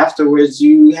myself. But afterwards,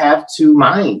 you have to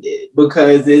mind it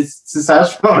because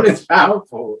testosterone is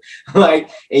powerful. Like,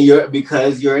 and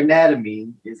because your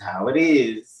anatomy is how it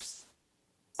is.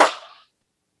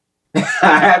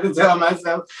 I have to tell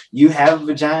myself, you have a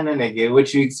vagina, nigga.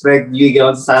 What you expect? You get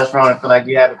on testosterone and feel like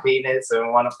you have a penis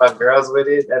and want to fuck girls with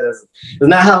it? That's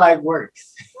not how life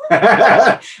works.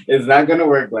 It's not gonna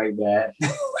work like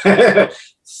that.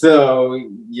 So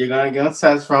you're gonna get on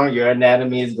testosterone. Your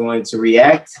anatomy is going to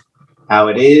react how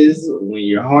it is when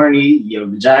you're horny. Your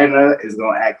vagina is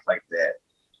gonna act like that.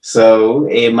 So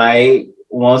it might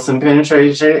want some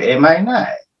penetration. It might not,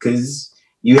 because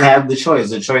you have the choice.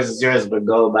 The choice is yours, but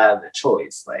go by the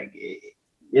choice. Like,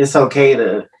 it's okay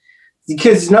to,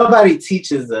 because nobody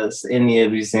teaches us any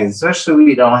of these things, especially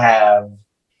we don't have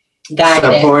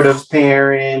supportive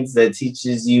parents that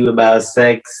teaches you about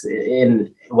sex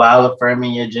and while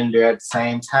affirming your gender at the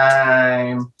same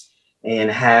time, and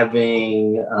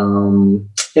having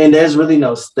and there's really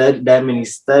no that many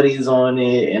studies on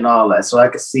it and all that. So I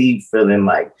could see feeling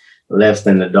like left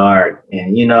in the dark,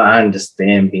 and I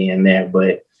understand being there,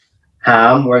 but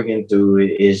how I'm working through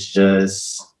it is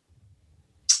just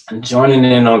joining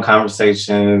in on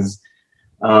conversations,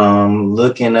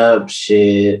 looking up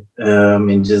shit,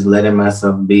 and just letting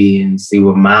myself be and see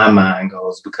where my mind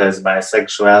goes. Because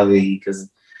bisexuality,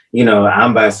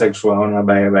 I'm bisexual, I don't know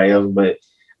about everybody else, but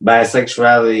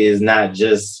bisexuality is not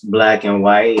just black and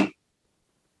white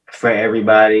for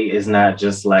everybody. It's not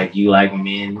just like you like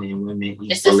men and women equally.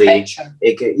 It's a spectrum.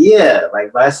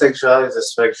 Like bisexuality is a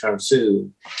spectrum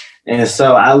too. And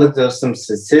so I looked up some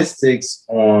statistics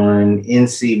on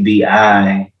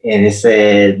NCBI, and it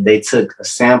said they took a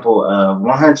sample of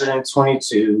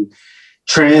 122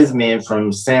 trans men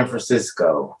from San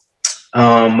Francisco.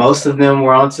 Most of them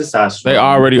were on testosterone. They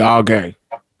already all gay.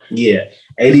 Yeah,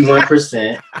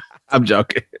 81%. I'm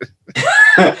joking.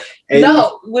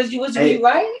 No, was you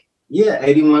right? Yeah,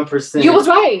 81%. You was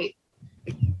right.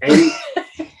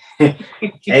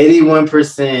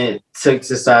 81% took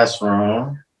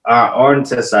testosterone or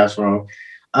testosterone.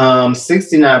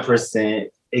 69%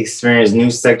 experienced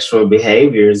new sexual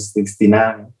behaviors.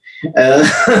 69.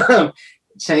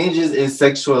 Changes in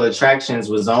sexual attractions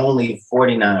was only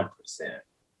 49%.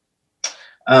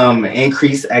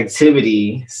 Increased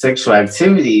activity, sexual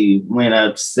activity went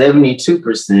up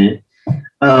 72%.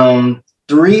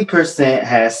 3%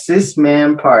 had cis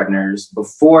man partners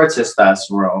before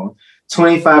testosterone.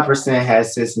 25% had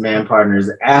cis man partners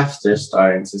after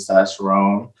starting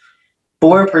testosterone.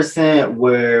 4%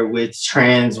 were with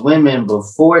trans women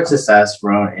before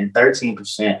testosterone and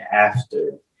 13%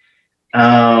 after.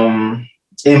 And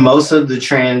most of the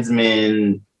trans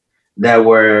men that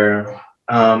were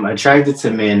attracted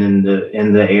to men in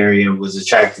the area was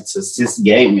attracted to cis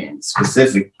gay men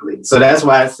specifically. So that's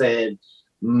why I said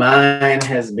mine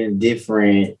has been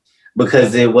different,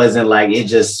 because it wasn't like it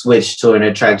just switched to an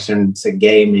attraction to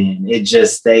gay men. It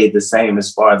just stayed the same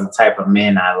as far as the type of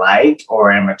men I like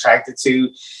or am attracted to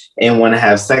and want to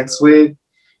have sex with.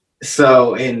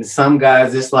 So in some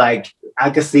guys, it's like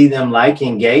I could see them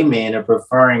liking gay men or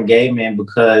preferring gay men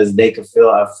because they could feel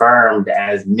affirmed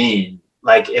as men.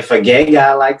 Like if a gay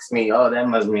guy likes me, oh, that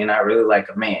must mean I really like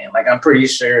a man. Like I'm pretty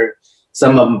sure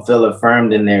some of them feel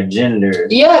affirmed in their gender.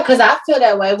 Yeah, because I feel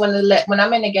that way when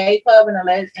I'm in a gay club and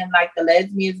the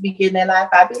lesbians be getting their life.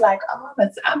 I be like, oh,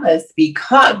 I must be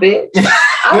caught, bitch.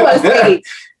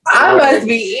 I must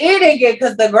be eating it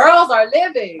because the girls are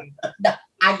living.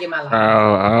 I get my life.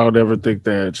 I'll never think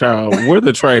that, child. Where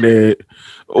the trade at?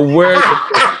 Where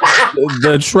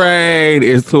the trade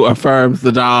is to affirms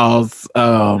the dolls.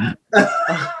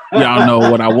 Y'all know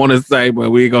what I want to say, but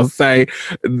we ain't gonna say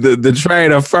the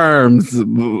trade affirms,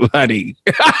 honey.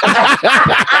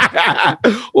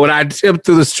 When I tip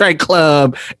to the straight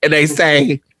club and they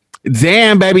say,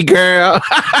 damn, baby girl,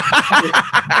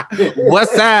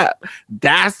 what's up?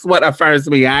 That's what affirms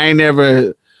me.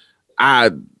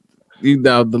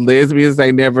 The lesbians,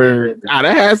 they never, I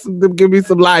done had them give me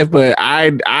some life, but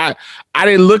I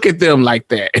didn't look at them like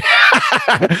that.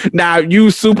 Now,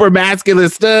 you super masculine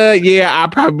stud, yeah,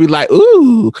 I'd probably be like,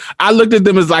 ooh. I looked at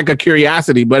them as like a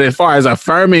curiosity, but as far as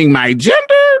affirming my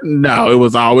gender, no, it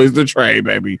was always the trade,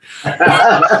 baby.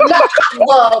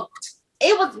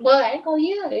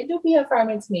 It do be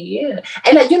affirming to me, yeah.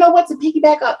 And you know what, to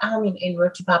piggyback off, I don't mean to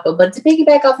interrupt you, Papa, but to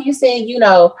piggyback off you saying, you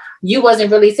know, you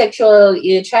wasn't really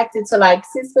sexually attracted to like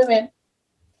cis women.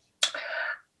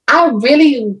 I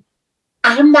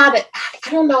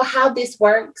don't know how this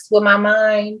works with my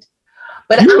mind,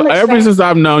 but ever since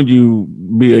I've known you,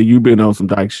 Mia, you've been on some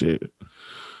dyke shit.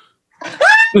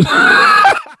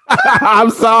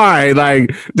 I'm sorry,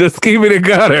 like, just keep it a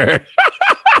gutter.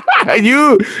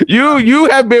 You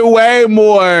have been way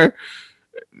more,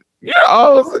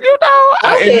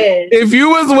 if you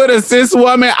was with a cis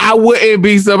woman, I wouldn't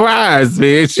be surprised,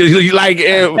 bitch. Like,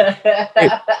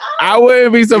 I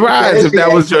wouldn't be surprised if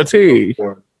that was your tea.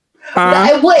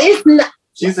 It's not.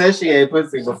 She said she ate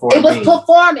pussy before. It was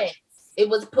performance. It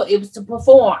was to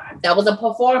perform. That was a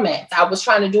performance. I was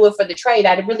trying to do it for the trade.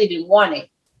 I really didn't want it.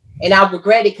 And I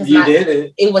regret it because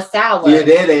it was sour. You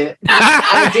did it.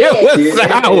 I did. It was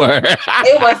sour.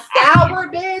 It was sour,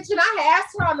 bitch. And I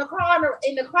asked her in the car on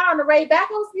the way back.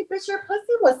 I was like, bitch, your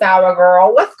pussy was sour,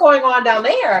 girl. What's going on down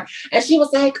there? And she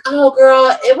was like, oh,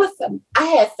 girl, I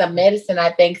had some medicine,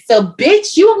 I think. So,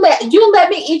 bitch, you let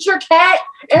me eat your cat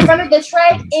in front of the tray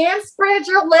and spread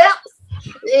your lips.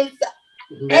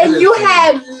 And you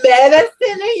had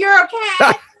medicine in your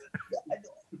cat.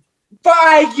 For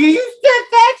a yeast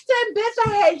infection, bitch, I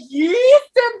had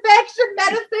yeast infection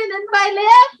medicine in my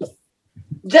lips.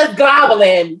 Just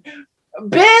gobbling.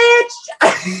 Bitch.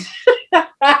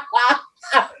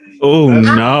 Oh,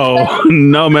 no.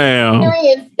 No, ma'am.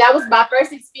 That was my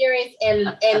first experience,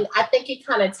 and I think it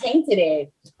kind of tainted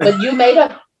it. But you made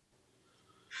up.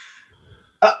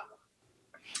 I'm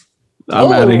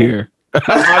out of here.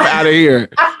 I'm out of here.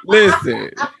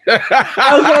 Listen.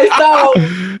 Okay, so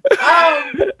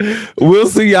we'll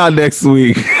see y'all next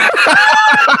week.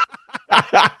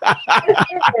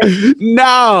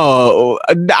 No,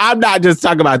 I'm not just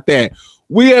talking about that.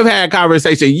 We have had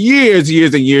conversation years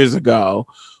and years ago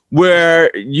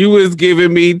where you was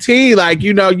giving me tea, like,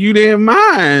 you didn't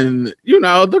mind,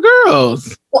 the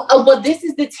girls. Well, this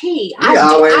is the tea. We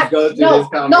always go through this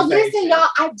conversation. No, listen, y'all.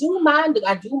 I do mind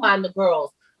the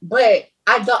girls. But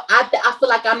I feel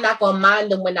like I'm not gonna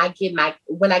mind them when I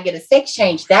get a sex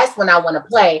change. That's when I want to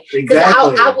play. Because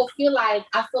exactly. I feel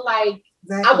like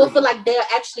I will feel like they'll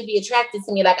actually be attracted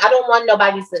to me. Like I don't want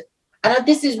nobody to. I know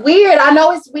this is weird. I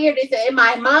know it's weird. It's in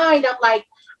my mind. I'm like,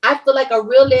 I feel like a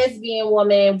real lesbian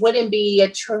woman wouldn't be a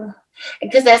true,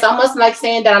 because that's almost like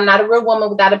saying that I'm not a real woman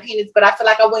without a penis. But I feel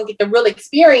like I wouldn't get the real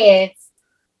experience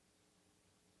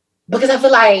because I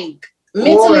feel like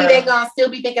mentally they're gonna still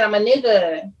be thinking I'm a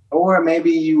nigga. Or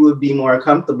maybe you would be more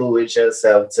comfortable with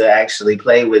yourself to actually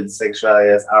play with sexuality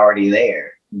that's already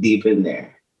there, deep in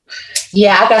there.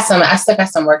 Yeah, I still got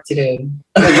some work to do.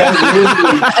 That's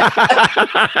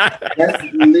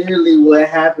literally what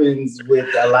happens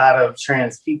with a lot of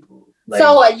trans people. Like,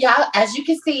 so yeah, as you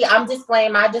can see, I'm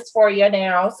displaying my dysphoria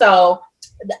now. So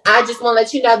I just want to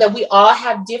let you know that we all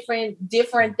have different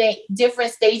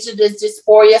stages of this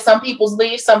dysphoria. Some people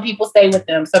leave, some people stay with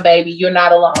them. So baby, you're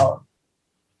not alone.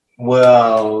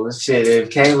 Well, shit, if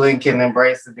Caitlyn can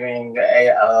embrace being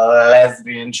a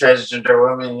lesbian transgender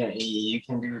woman, you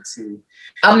can do it too.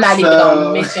 I'm not even going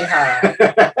to mention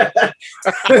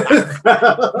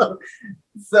her.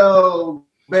 So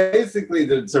basically,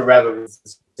 to wrap up the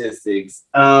statistics,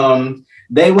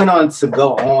 they went on to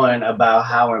go on about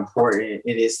how important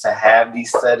it is to have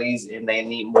these studies, and they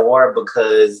need more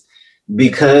because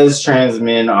trans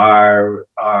men are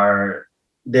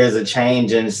there's a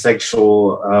change in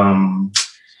sexual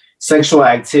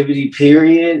activity,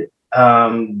 period.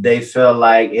 They feel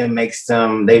like it makes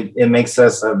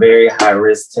us a very high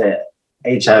risk to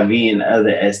HIV and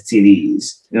other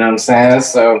STDs. You know what I'm saying?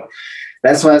 So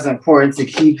that's why it's important to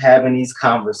keep having these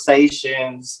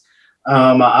conversations.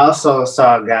 I also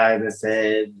saw a guy that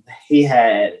said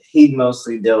he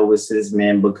mostly dealt with cis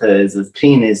men because of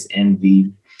penis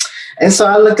envy. And so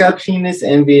I look up penis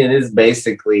envy, and it's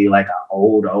basically like an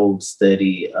old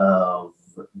study of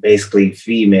basically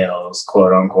females,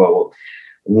 quote unquote,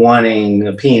 wanting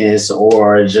a penis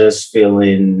or just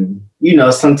feeling,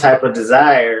 some type of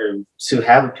desire to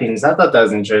have a penis. I thought that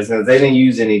was interesting. They didn't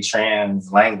use any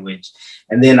trans language.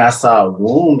 And then I saw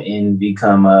womb envy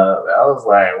come up. I was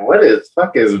like, what the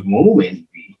fuck is womb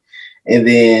envy? And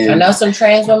then I know some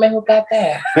trans women who got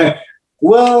that.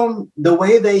 Well, the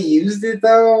way they used it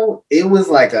though, it was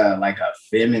like a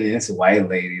feminist white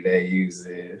lady that used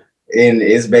it. And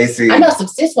it's basically I know some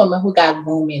cis women who got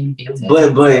womb envy.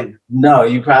 But no,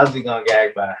 you probably gonna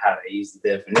gag about how they use the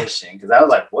definition. Because I was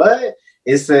like, what?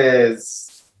 It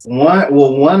says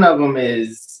one of them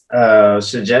is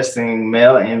suggesting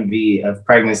male envy of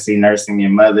pregnancy, nursing,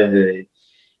 and motherhood.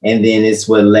 And then it's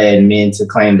what led men to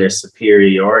claim their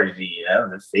superiority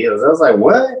of the fields. I was like,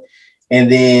 what? And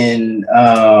then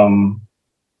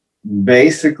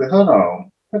basically, hold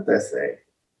on, what did that say?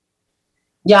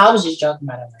 Yeah, I was just joking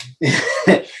about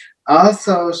it.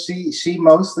 Also, she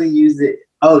mostly used it.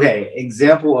 Okay,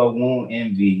 example of womb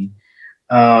envy.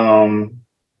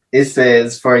 It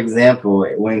says, for example,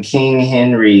 when King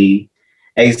Henry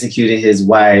executed his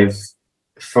wife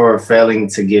for failing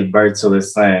to give birth to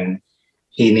his son,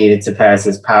 he needed to pass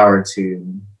his power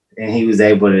to. And he was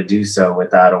able to do so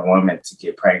without a woman to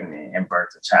get pregnant and birth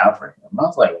a child for him. I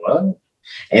was like, what?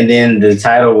 And then the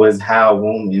title was How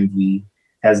Womb Envy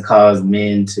Has Caused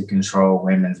Men to Control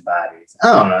Women's Bodies.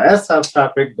 I don't know. That's a tough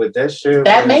topic, but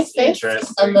that makes sense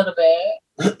a little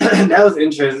bit. That was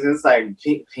interesting. It's like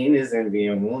penis envy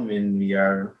and woman we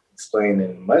are explained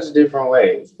in much different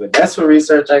ways. But that's what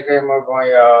research I came up on,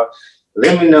 y'all.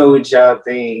 Let me know what y'all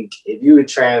think. If you a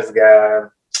trans guy,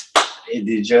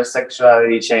 did your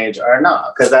sexuality change or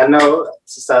not? Because I know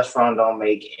testosterone don't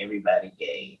make everybody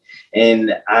gay.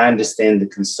 And I understand the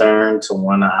concern to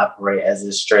want to operate as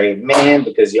a straight man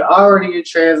because you're already a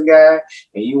trans guy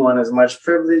and you want as much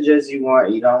privilege as you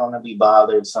want. You don't want to be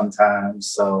bothered sometimes.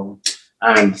 So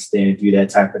I understand if you're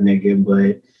that type of nigga.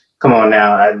 But come on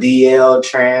now, a DL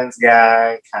trans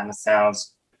guy kind of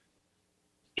sounds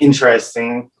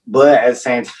interesting. But at the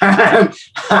same time,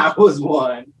 I was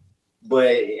one.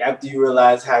 But after you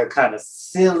realize how kind of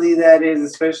silly that is,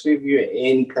 especially if you're in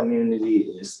any community,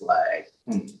 it's like,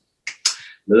 But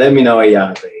let me know what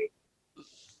y'all think.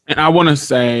 And I want to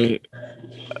say,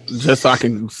 just so I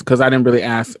can, because I didn't really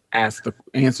answer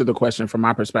the question from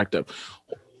my perspective.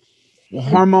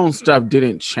 Hormone stuff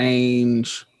didn't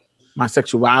change my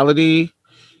sexuality.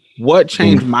 What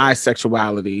changed my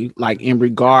sexuality, like in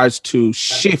regards to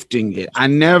shifting it? I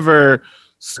never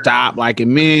stopped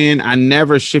liking men. I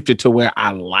never shifted to where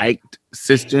I liked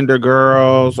cisgender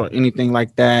girls or anything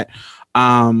like that.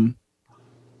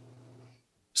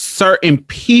 Certain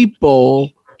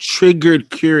people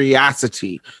triggered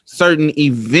curiosity. Certain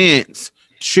events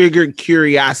triggered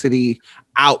curiosity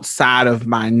outside of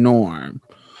my norm.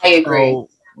 I agree.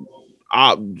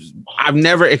 I've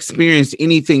never experienced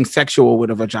anything sexual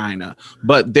with a vagina,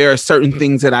 but there are certain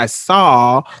things that I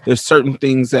saw. There's certain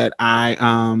things that I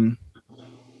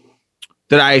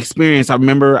experienced. I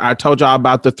remember I told y'all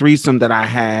about the threesome that I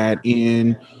had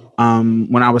in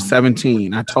when I was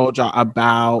 17. I told y'all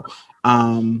about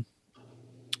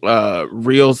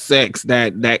Real Sex,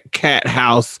 that cat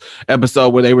house episode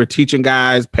where they were teaching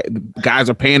guys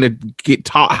are paying to get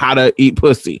taught how to eat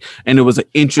pussy, and it was an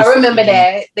interesting. I remember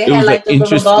that they had like the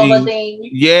revolver thing.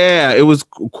 Yeah, it was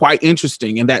quite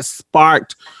interesting, and that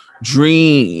sparked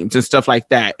dreams and stuff like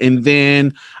that. And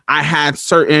then I had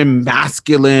certain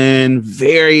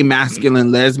very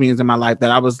masculine lesbians in my life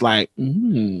that I was like,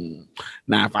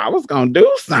 now if I was gonna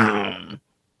do something.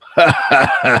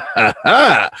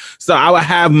 So I would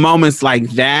have moments like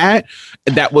that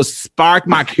would spark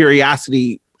my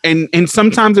curiosity, and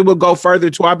sometimes it would go further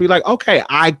to I'd be like, okay,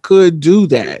 I could do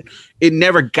that. It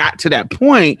never got to that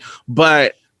point,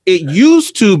 but it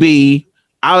used to be.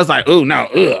 I was like, oh no,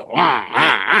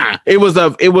 It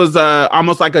was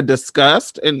almost like a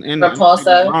disgust and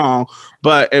repulsive, wrong,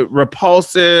 but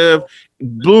repulsive.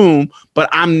 Boom, but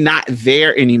I'm not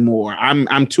there anymore.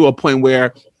 I'm to a point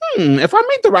where if I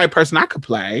meet the right person, I could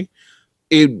play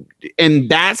it, and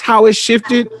that's how it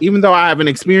shifted. Even though I haven't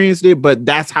experienced it, but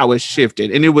that's how it shifted,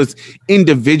 and it was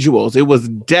individuals. It was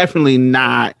definitely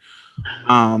not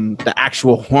the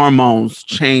actual hormones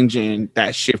changing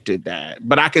that shifted that.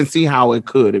 But I can see how it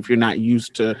could if you're not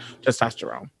used to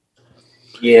testosterone.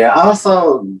 Yeah.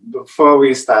 Also, before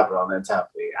we stop on that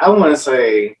topic, I want to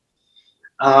say.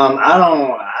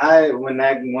 When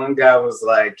that one guy was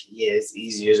like, yeah, it's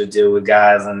easier to deal with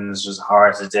guys and it's just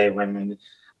hard to date women.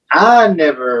 I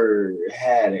never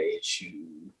had an issue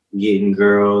getting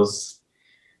girls.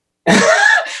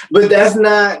 But that's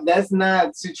not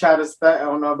to try to stunt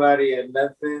on nobody or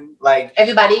nothing. Like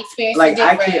everybody experiences like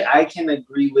different. I can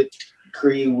agree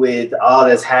with all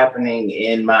that's happening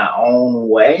in my own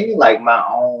way, like my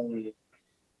own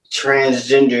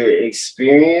transgender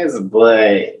experience,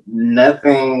 but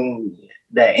nothing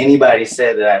that anybody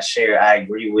said that I share, I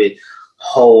agree with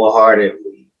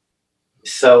wholeheartedly.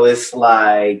 So it's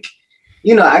like,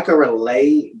 I could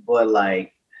relate, but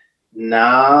like,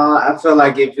 nah, I feel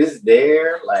like if it's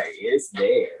there, like it's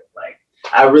there. Like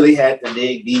I really had to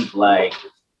dig deep. Like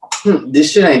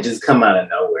this shit ain't just come out of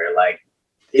nowhere. Like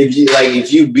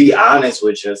if you be honest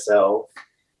with yourself,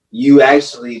 you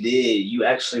actually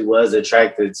was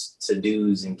attracted to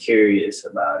dudes and curious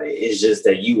about it. It's just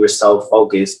that you were so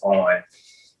focused on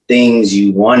things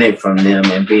you wanted from them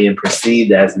and being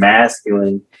perceived as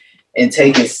masculine and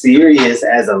taken serious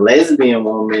as a lesbian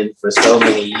woman for so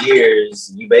many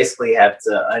years. You basically have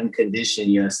to uncondition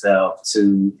yourself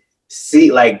to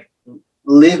see, like,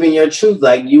 live in your truth.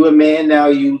 Like, you a man now,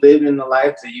 you live in the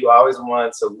life that you always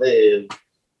wanted to live.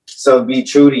 So be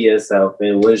true to yourself.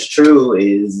 And what's true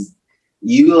is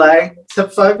you like to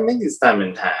fuck niggas time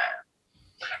and time.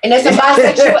 And there's a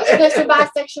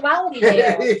bisexuality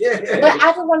there. But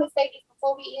I just want to say this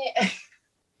before we end.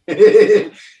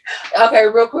 Okay,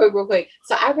 real quick.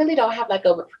 So I really don't have like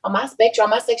on my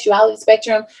sexuality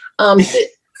spectrum, I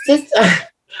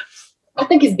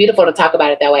think it's beautiful to talk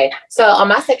about it that way. So on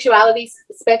my sexuality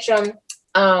spectrum,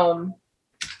 I'm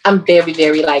very,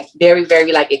 very,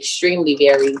 extremely,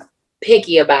 very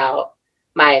picky about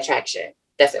my attraction.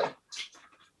 That's it.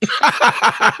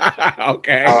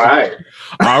 Okay. All right.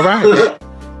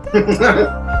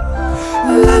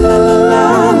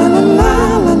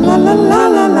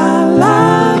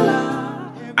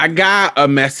 I got a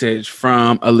message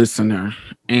from a listener,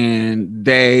 and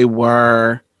they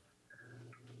were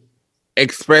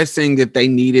expressing that they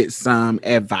needed some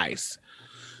advice.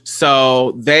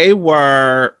 So they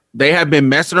have been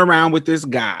messing around with this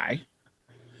guy,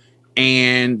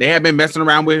 and they have been messing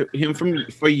around with him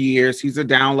for years. He's a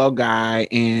down low guy,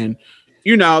 and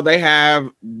they have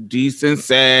decent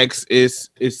sex. It's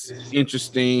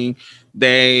interesting.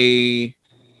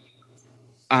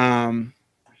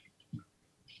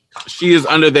 She is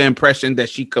under the impression that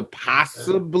she could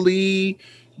possibly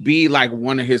be like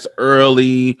one of his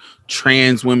early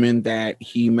trans women that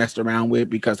he messed around with,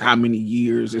 because how many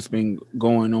years it's been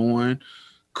going on.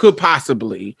 Could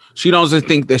possibly. She doesn't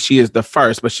think that she is the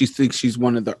first, but she thinks she's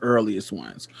one of the earliest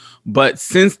ones. But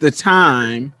since the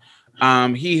time,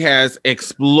 he has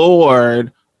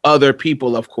explored other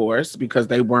people, of course, because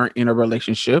they weren't in a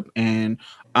relationship. And,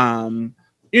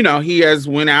 he has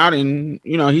went out and,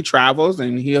 he travels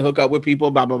and he'll hook up with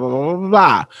people, blah, blah, blah, blah, blah,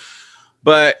 blah.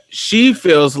 But she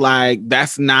feels like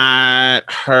that's not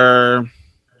her,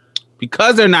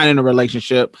 because they're not in a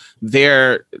relationship,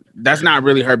 that's not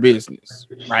really her business,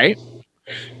 right?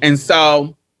 And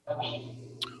so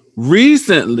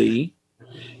recently,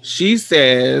 she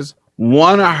says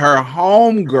one of her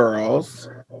homegirls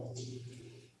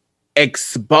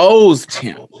exposed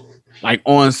him, like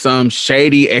on some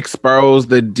shady expose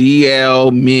the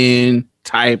DL men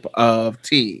type of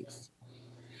tease.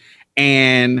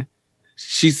 And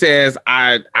she says,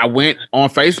 I went on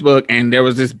Facebook and there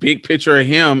was this big picture of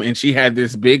him, and she had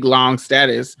this big long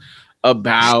status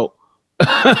about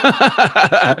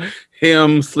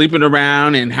him sleeping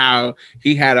around and how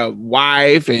he had a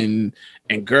wife and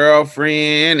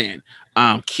girlfriend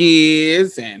and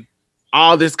kids and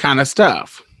all this kind of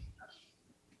stuff.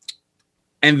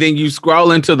 And then you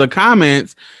scroll into the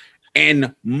comments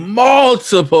and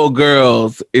multiple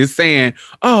girls is saying,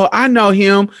 oh, I know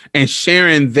him, and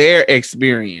sharing their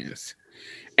experience.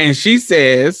 And she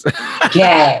says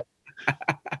Yeah.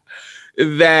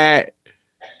 that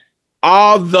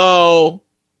although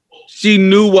she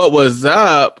knew what was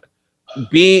up,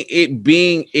 being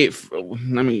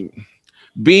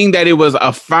that it was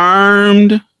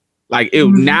affirmed, like it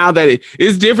now that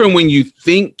it's different when you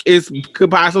think it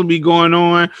could possibly be going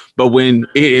on, but when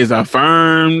it is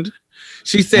affirmed,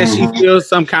 she says she feels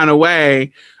some kind of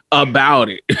way about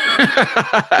it.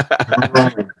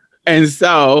 And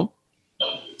so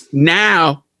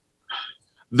now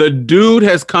the dude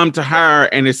has come to her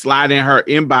and is sliding in her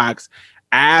inbox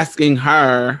asking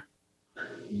her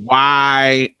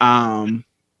why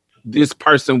this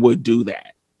person would do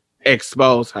that,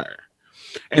 expose her.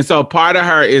 And so part of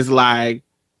her is like,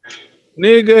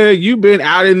 nigga, you've been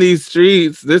out in these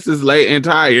streets. This is late and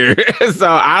tired. So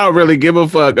I don't really give a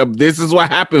fuck. This is what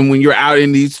happened when you're out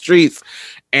in these streets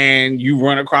and you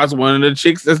run across one of the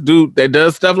chicks that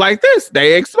does stuff like this.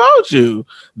 They expose you.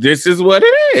 This is what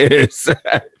it is.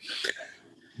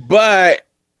 But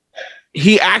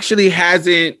he actually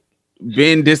hasn't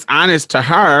been dishonest to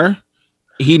her.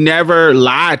 He never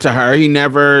lied to her.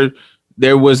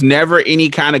 There was never any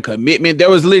kind of commitment.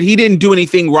 He didn't do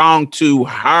anything wrong to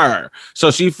her.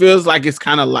 So she feels like it's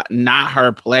kind of like not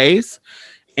her place.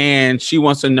 And she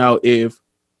wants to know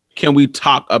can we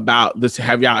talk about this?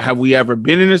 Have we ever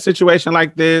been in a situation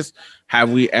like this?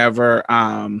 Have we ever,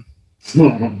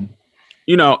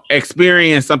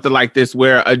 experienced something like this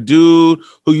where a dude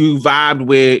who you vibed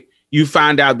with, you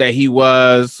find out that he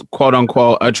was quote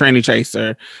unquote a tranny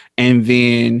chaser, and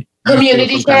then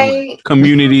Community trade.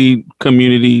 Community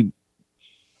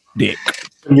dick.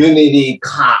 Community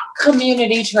cock.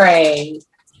 Community trade.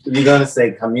 You're gonna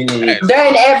say community. They're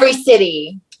in every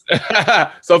city.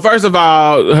 So first of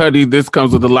all, honey, this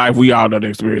comes with the life. We all don't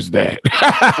experience that.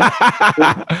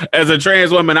 As a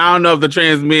trans woman, I don't know if the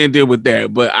trans men deal with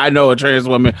that, but I know a trans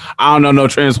woman. I don't know no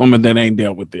trans woman that ain't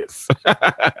dealt with this.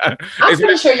 I'm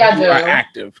pretty sure y'all do.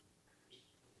 Active.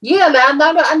 Yeah, man.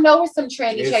 I know with some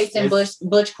tranny chasing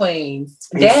butch queens.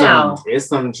 Damn. It's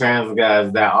some trans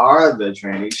guys that are the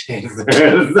tranny chasers.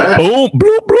 Boom,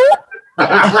 bloop, bloop.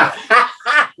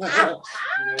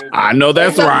 I know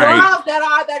that's right. Girls that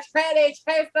are the tranny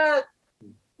chasers.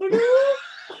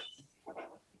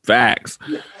 Facts.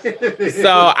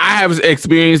 So I have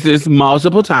experienced this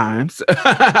multiple times.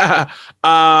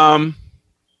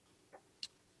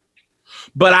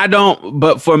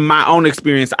 But for my own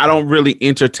experience, I don't really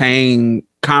entertain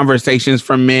conversations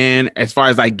from men as far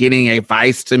as like getting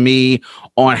advice to me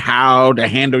on how to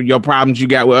handle your problems you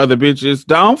got with other bitches.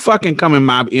 Don't fucking come in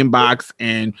my inbox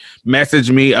and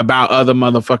message me about other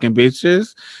motherfucking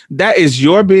bitches. That is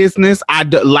your business.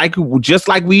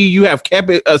 You have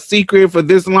kept it a secret for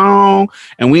this long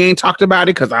and we ain't talked about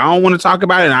it because I don't want to talk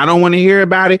about it and I don't want to hear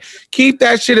about it. Keep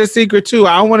that shit a secret too.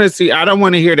 I don't want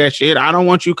to hear that shit. I don't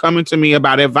want you coming to me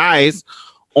about advice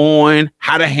on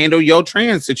how to handle your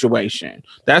trans situation.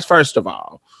 That's first of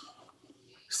all.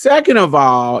 Second of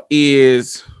all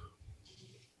is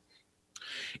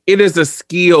it is a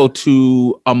skill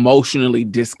to emotionally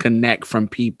disconnect from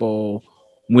people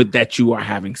that you are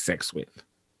having sex with.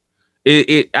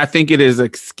 I think it is a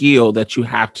skill that you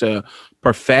have to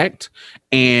perfect,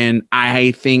 and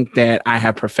I think that I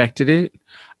have perfected it.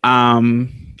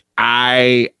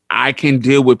 I can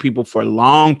deal with people for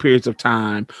long periods of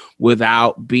time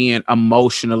without being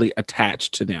emotionally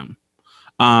attached to them.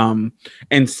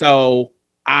 And so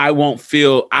I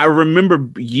remember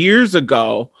years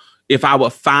ago, if I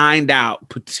would find out,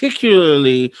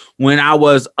 particularly when I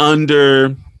was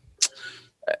under,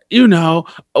 you know,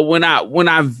 when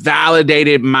I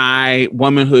validated my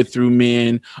womanhood through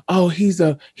men, oh, he's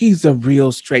a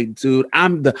real straight dude.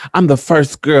 I'm the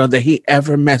first girl that he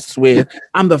ever messed with.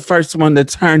 I'm the first one to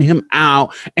turn him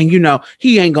out. And you know,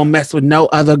 he ain't gonna mess with no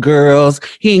other girls.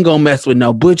 He ain't gonna mess with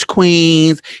no butch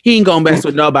queens. He ain't gonna mess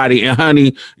with nobody. And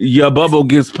honey, your bubble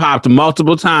gets popped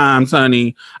multiple times,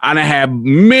 honey. I done had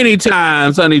many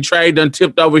times, honey. Trey done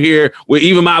tipped over here with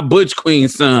even my butch queen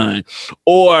son.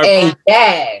 Or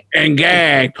and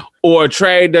gagged, or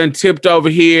Trey done tipped over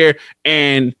here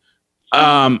and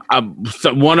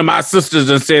one of my sisters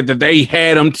done said that they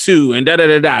had him too, and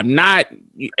not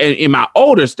in my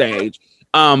older stage,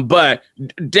 but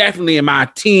definitely in my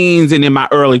teens and in my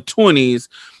early 20s,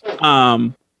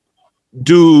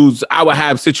 dudes, I would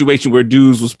have situations where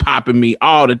dudes was popping me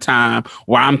all the time,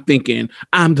 where I'm thinking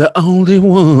I'm the only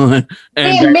one.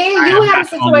 And man, you had a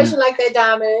situation like that,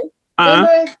 Diamond.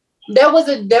 Remember? There was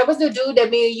a dude that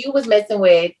me and you was messing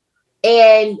with,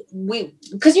 and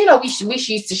because you know we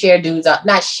used to share dudes,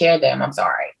 not share them. I'm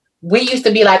sorry. We used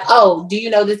to be like, oh, do you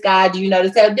know this guy? Do you know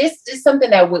this guy? This is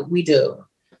something that we do.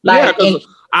 Like, yeah,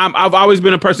 I've always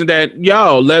been a person that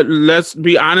let's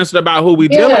be honest about who we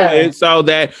dealing with, so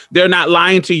that they're not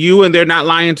lying to you and they're not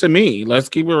lying to me. Let's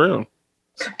keep it real.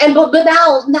 And but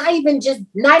now, not even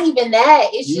that.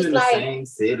 It's just like,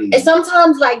 and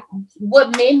sometimes like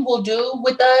what men will do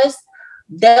with us,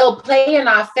 they'll play in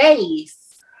our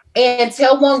face and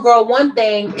tell one girl one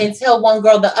thing and tell one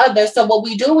girl the other. So what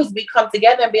we do is we come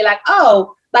together and be like,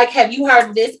 oh, like, have you heard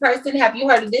of this person? Have you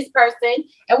heard of this person?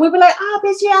 And we be like, oh,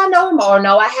 bitch, yeah, I know him. Or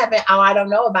no, I haven't. Oh, I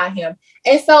don't know about him.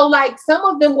 And so like some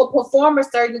of them will perform a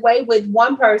certain way with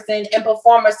one person and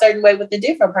perform a certain way with a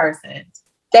different person.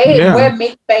 They wear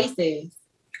mixed faces.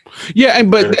 Yeah,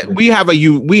 but we have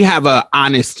a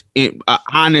honest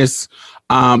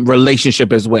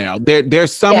relationship as well.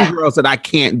 There's some girls that I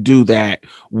can't do that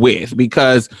with,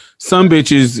 because some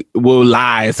bitches will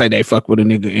lie and say they fuck with a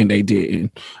nigga and they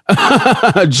didn't.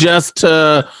 just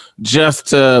to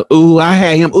ooh, I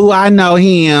had him. Ooh, I know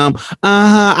him.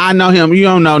 I know him. You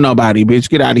don't know nobody, bitch.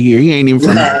 Get out of here. He ain't even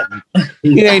from here.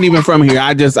 He ain't even from here.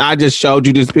 I just showed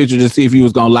you this picture to see if you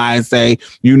was gonna lie and say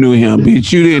you knew him,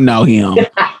 bitch. You didn't know him.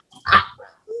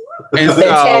 And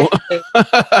so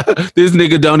this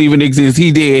nigga don't even exist.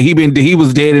 He dead. He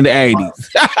was dead in the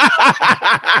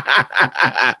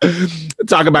 80s.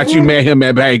 Talk about you met him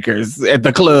at Baker's at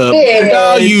the club.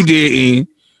 No, you didn't.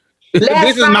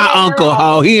 This is my uncle,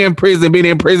 ho. He in prison, been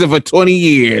in prison for 20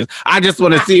 years. I just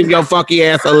want to see if your funky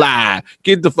ass alive.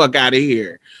 Get the fuck out of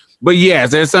here. But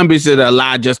yes, there's some bitches that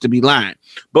lie just to be lying.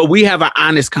 But we have an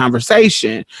honest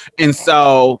conversation. And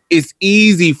so it's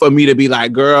easy for me to be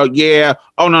like, girl, yeah.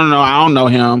 Oh, no, I don't know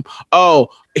him. Oh,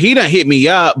 he done hit me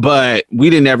up, but we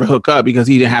didn't ever hook up because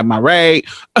he didn't have my rate.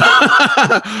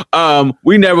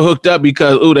 We never hooked up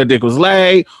because, ooh, that dick was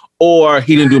laid. Or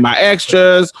he didn't do my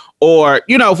extras, or,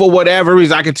 you know, for whatever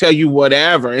reason, I can tell you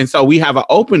whatever. And so we have an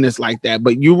openness like that.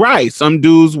 But you're right. Some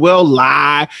dudes will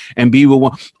lie and be with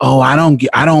one. Oh, I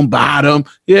don't bottom.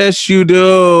 Yes, you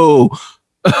do.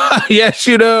 Yes,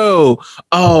 you do.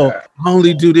 Oh,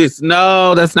 only do this.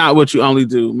 No, that's not what you only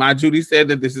do. My Judy said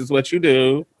that this is what you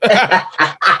do. Oh,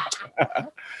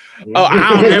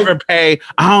 I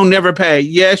don't never pay.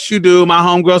 Yes, you do. My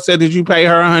homegirl said that you pay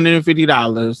her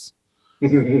 $150.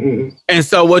 And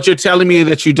so what you're telling me is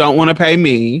that you don't want to pay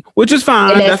me, which is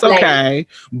fine. That's okay.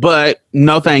 But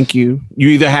no, thank you. You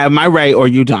either have my rate or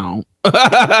you don't.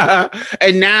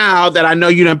 And now that I know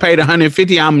you done paid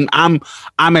 $150,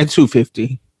 I'm at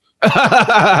 $250.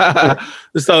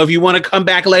 So if you want to come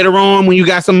back later on when you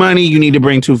got some money, you need to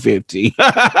bring $250.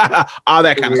 All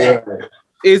that kind of stuff.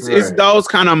 It's those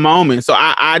kind of moments. So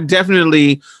I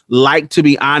definitely like to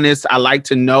be honest. I like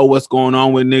to know what's going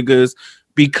on with niggas,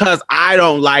 because I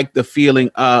don't like the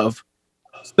feeling of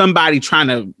somebody trying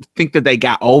to think that they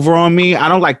got over on me. I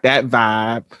don't like that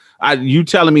vibe. You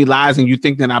telling me lies and you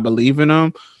think that I believe in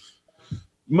them.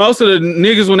 Most of the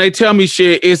niggas, when they tell me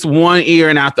shit, it's one ear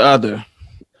and out the other.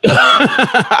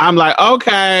 I'm like,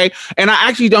 okay. And I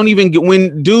actually don't even get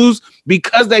when dudes,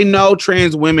 because they know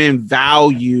trans women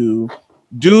value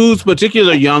dudes,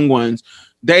 particular young ones,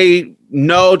 they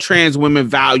know trans women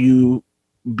value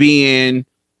being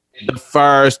the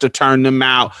first to turn them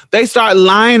out. They start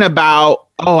lying about,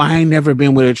 oh, I ain't never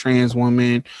been with a trans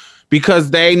woman, because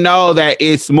they know that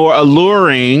it's more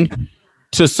alluring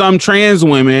to some trans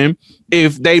women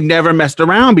if they've never messed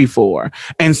around before.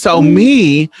 And so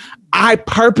me, I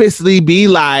purposely be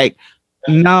like,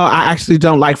 no, I actually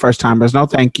don't like first timers. No,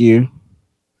 thank you.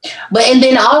 But and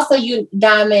then also you,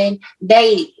 Diamond,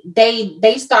 they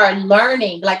start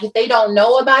learning. Like if they don't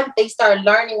know about it, they start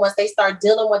learning once they start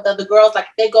dealing with other girls. Like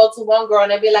if they go to one girl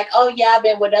and they be like, "Oh yeah, I've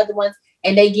been with other ones,"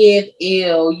 and they give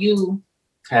ill you.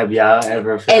 Have y'all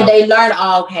ever felt? And they learn,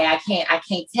 oh, okay, I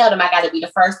can't tell them. I got to be the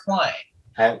first one.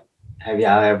 Have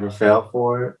y'all ever fell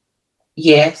for it?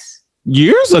 Yes.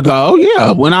 Years ago,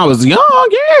 yeah. When I was young,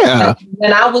 yeah.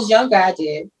 When I was younger, I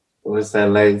did. What's that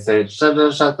lady said? Shut the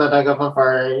nigga for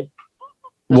free.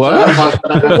 What?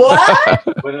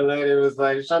 What? When the lady was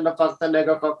like, shut the fuck the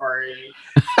nigga for free.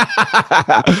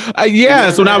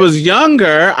 Yes, when I was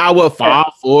younger, I would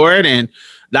fall for it and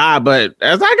but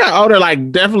as I got older,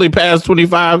 like definitely past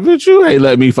 25, bitch, you ain't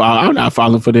let me fall. I'm not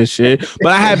falling for this shit.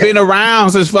 But I have been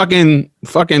around since fucking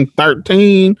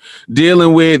 13,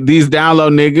 dealing with these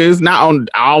download niggas, not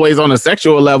always on a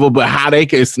sexual level, but how they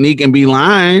can sneak and be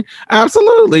lying.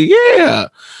 Absolutely, yeah.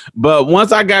 But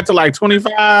once I got to like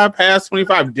 25, past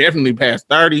 25, definitely past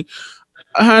 30,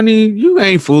 honey, you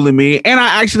ain't fooling me. And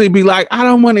I actually be like, I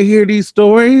don't want to hear these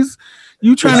stories.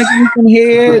 You trying to give me some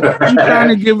head? You trying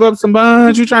to give up some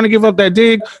buns? You trying to give up that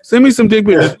dick? Send me some dick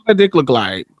pictures. What that dick look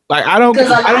like? Like I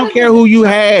don't care who you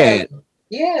had.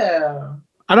 Yeah.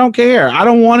 I don't care. I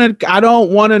don't want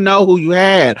to know who you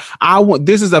had.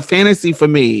 This is a fantasy for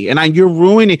me, and you're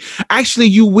ruining it. Actually,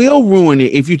 you will ruin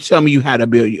it if you tell me you had a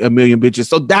million bitches.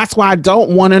 So that's why I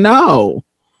don't want to know.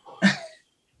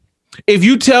 If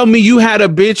you tell me you had a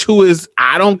bitch who is,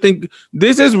 I don't think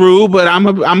this is rude, but I'm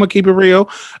gonna keep it real.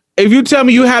 If you tell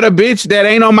me you had a bitch that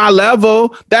ain't on my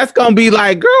level, that's gonna be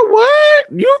like, girl, what?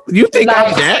 You think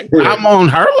I'm on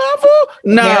her level?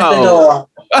 No.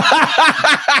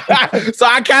 So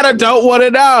I kind of don't want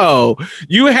to know.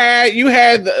 You had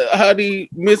honey,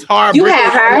 Miss Harbor. You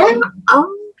had her?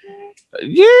 Oh.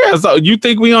 Yeah. So you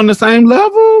think we on the same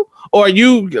level? Or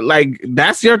you like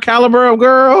that's your caliber of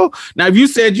girl? Now, if you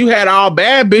said you had all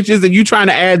bad bitches and you trying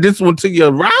to add this one to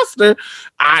your roster,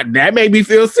 that made me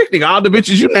feel sickening. All the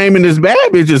bitches you naming is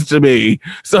bad bitches to me.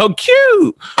 So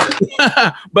cute,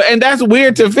 and that's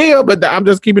weird to feel. But I'm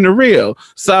just keeping it real.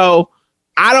 So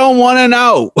I don't want to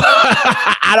know.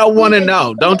 I don't want to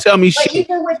know. Don't tell me shit.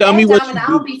 Even with tell that me what time, you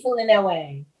I'll be feeling that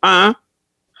way.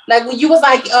 Like when you was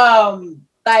like,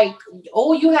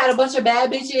 oh, you had a bunch of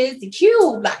bad bitches.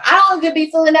 Cute. Like, I don't even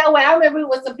be feeling that way. I remember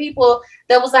with some people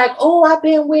that was like, oh, I've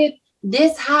been with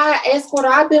this high escort.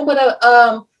 Or I've been with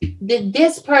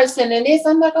this person and this.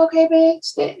 I'm like, okay,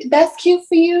 bitch, that's cute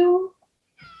for you.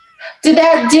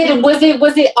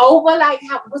 Was it over? Like,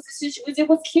 how was the situation?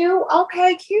 Was cute?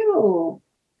 Okay, cute.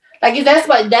 Like,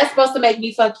 that's supposed to make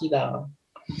me fuck you though.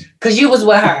 Cause you was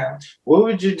with her. What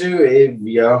would you do if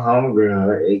your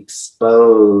homegirl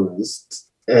exposed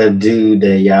a dude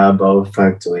that y'all both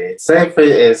fucked with? Say for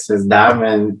instance,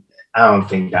 Diamond, I don't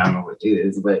think Diamond would do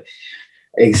this, but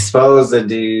expose a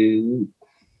dude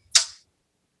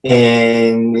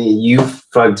and you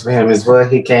fucked with him as well.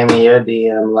 He came in your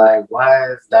DM like,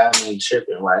 why is Diamond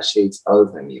tripping? Why is she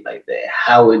exposing me like that?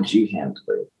 How would you handle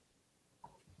it?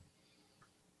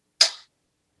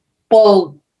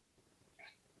 Well,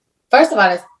 first of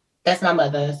all, that's my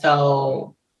mother.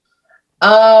 So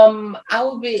I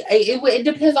would be. It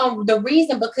depends on the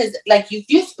reason, because like if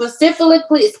you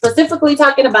specifically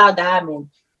talking about Diamond,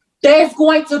 there's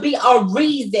going to be a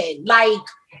reason. Like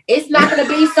it's not going to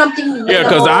be something. Yeah,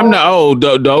 because I'm not.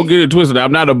 Don't get it twisted.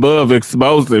 I'm not above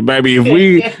exposing, baby.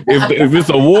 If it's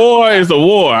a war, it's a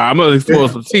war. I'm gonna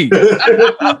expose some teeth.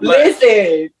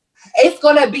 Listen, it's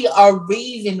gonna be a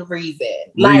reason.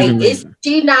 Like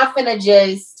she not finna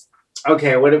just.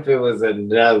 Okay, what if it was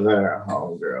another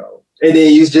homegirl? And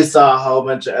then you just saw a whole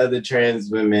bunch of other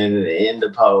trans women in the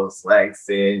post, like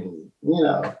saying,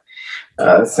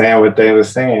 saying what they were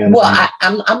saying. Well,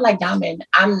 I'm like Diamond.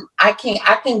 I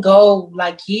can go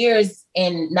like years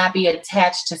and not be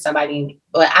attached to somebody,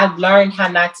 but I've learned how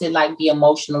not to like be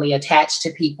emotionally attached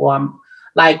to people. I'm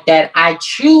like that. I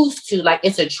choose to, like,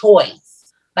 it's a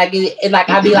choice. Like,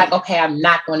 I'd be like, okay, I'm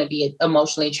not going to be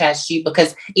emotionally attached to you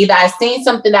because either I've seen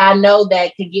something that I know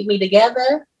that could get me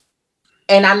together,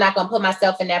 and I'm not going to put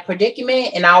myself in that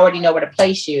predicament, and I already know where to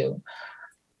place you.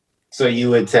 So you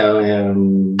would tell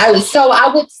him. I would tell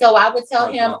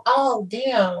him, oh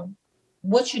damn,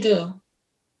 what you do?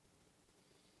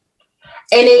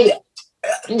 And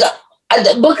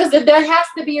because there has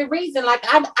to be a reason. Like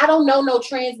I don't know no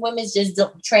trans women's just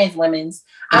trans women's.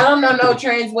 I don't know no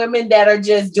trans women that are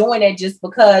just doing it just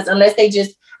because, unless they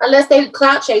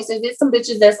clout chasers. There's some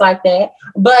bitches that's like that,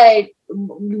 but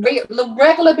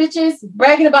regular bitches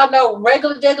bragging about no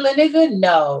regular nigga,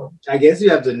 no. I guess you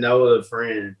have to know the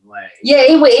friend. Like, yeah,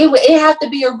 it have to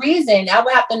be a reason. I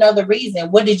would have to know the reason.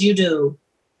 What did you do?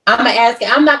 I'm gonna ask.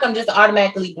 I'm not gonna just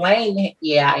automatically blame him.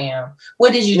 Yeah, I am.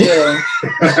 What did you do?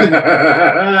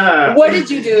 What did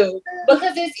you do?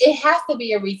 Because it has to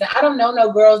be a reason. I don't know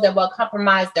no girls that will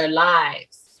compromise their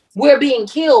lives. We're being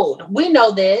killed. We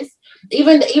know this.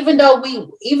 Even though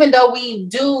we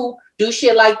do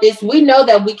shit like this, we know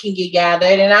that we can get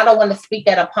gathered. And I don't want to speak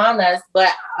that upon us, but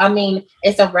I mean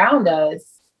it's around us.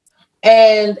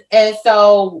 And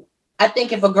so I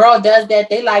think if a girl does that,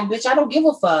 they like, bitch, I don't give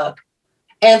a fuck.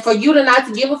 And for you to not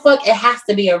to give a fuck, it has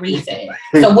to be a reason.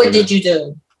 So what did you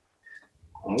do?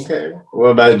 Okay. What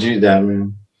about you,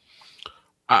 Diamond?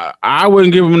 I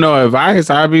wouldn't give him no advice.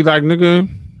 I'd be like, nigga,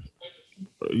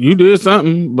 you did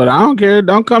something, but I don't care.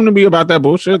 Don't come to me about that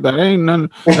bullshit. That ain't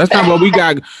nothing. That's not what we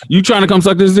got. You trying to come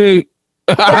suck this dick?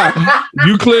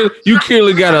 You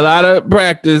clearly got a lot of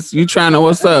practice. You trying to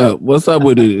what's up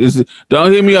with it?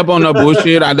 Don't hit me up on no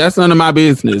bullshit. That's none of my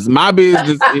business. My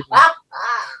business is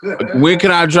when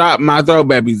can I drop my throw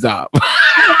babies off?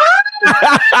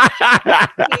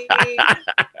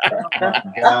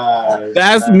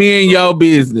 That's me and your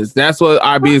business. That's what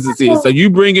our business is. So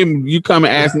you come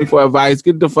and ask me for advice.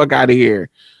 Get the fuck out of here.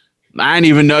 I didn't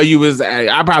even know you was.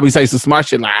 I probably say some smart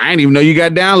shit like I didn't even know you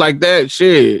got down like that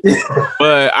shit.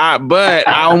 But I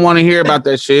don't want to hear about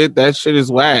that shit. That shit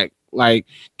is whack. Like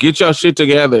get your shit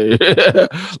together.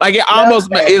 Like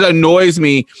it annoys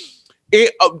me.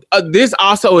 This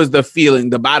also is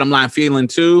the bottom line feeling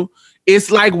too.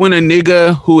 It's like when a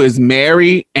nigga who is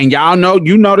married and y'all know,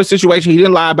 the situation. He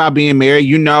didn't lie about being married.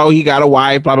 He got a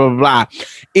wife, blah, blah, blah, blah.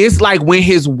 It's like when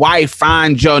his wife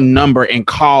finds your number and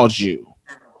calls you.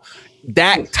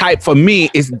 That type for me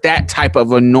is that type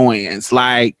of annoyance.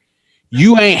 Like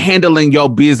you ain't handling your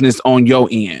business on your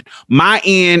end. My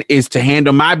end is to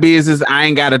handle my business. I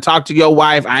ain't got to talk to your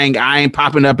wife. I ain't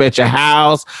popping up at your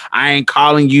house. I ain't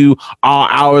calling you all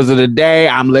hours of the day.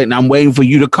 I'm waiting for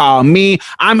you to call me.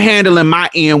 I'm handling my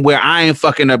end where I ain't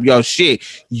fucking up your shit.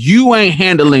 You ain't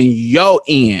handling your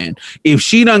end. If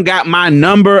she done got my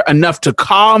number enough to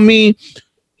call me,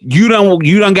 you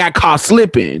done got caught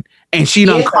slipping. And she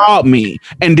done called me.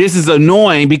 And this is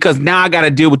annoying because now I got to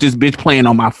deal with this bitch playing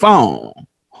on my phone.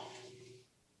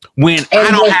 When I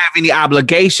don't have any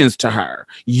obligations to her.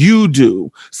 You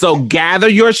do. So gather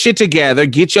your shit together.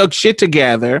 Get your shit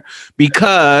together.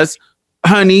 Because,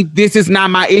 honey, this is not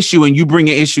my issue. And you bring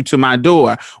an issue to my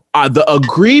door. The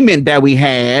agreement that we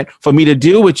had for me to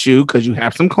deal with you, because you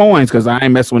have some coins, because I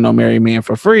ain't messing with no married man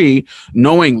for free,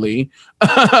 knowingly.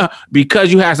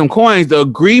 Because you have some coins, the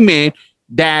agreement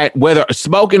that whether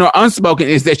spoken or unspoken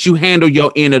is that you handle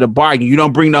your end of the bargain. You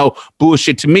don't bring no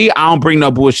bullshit to me. I don't bring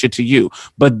no bullshit to you.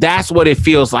 But that's what it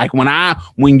feels like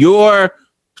when your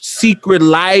secret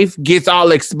life gets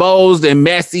all exposed and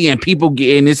messy and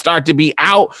it start to be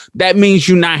out. That means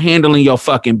you're not handling your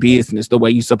fucking business the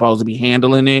way you're supposed to be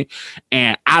handling it.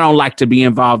 And I don't like to be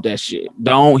involved in that shit.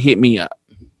 Don't hit me up.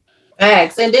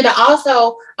 Thanks. And then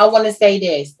also I want to say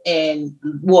this, and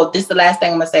this is the last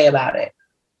thing I'm gonna say about it.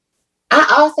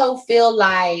 I also feel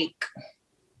like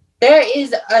there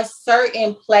is a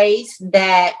certain place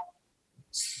that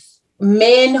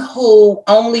men who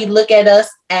only look at us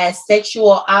as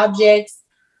sexual objects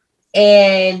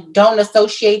and don't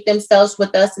associate themselves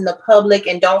with us in the public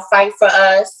and don't fight for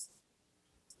us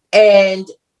and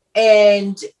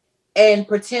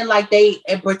pretend like they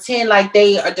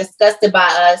are disgusted by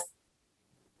us.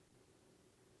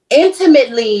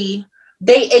 Intimately,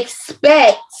 they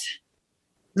expect.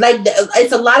 Like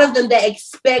it's a lot of them that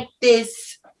expect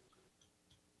this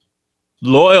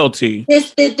loyalty,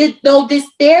 this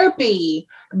therapy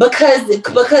because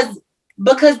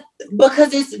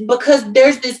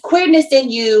there's this queerness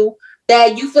in you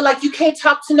that you feel like you can't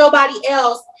talk to nobody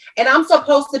else, and I'm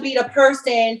supposed to be the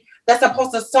person that's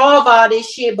supposed to solve all this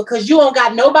shit because you don't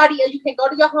got nobody else. You can't go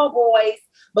to your homeboys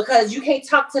because you can't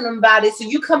talk to them about it, so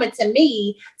you coming to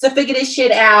me to figure this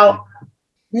shit out.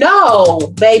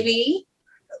 No, baby.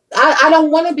 I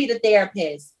don't want to be the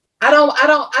therapist. I don't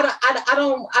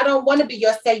want to be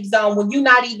your safe zone when you're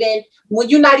not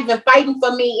even fighting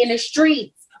for me in the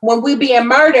streets, when we're being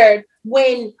murdered,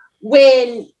 when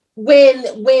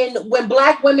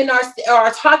Black women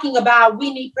are talking about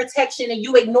we need protection and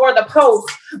you ignore the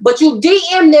post, but you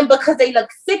DM them because they look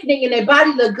sickening and their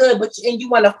body look good, and you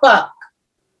want to fuck.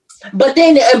 But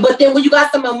then when you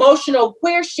got some emotional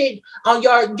queer shit on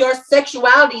your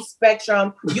sexuality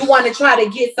spectrum, you want to try to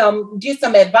get some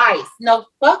advice. No,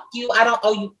 fuck you. I don't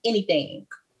owe you anything.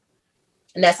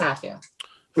 And that's how I feel.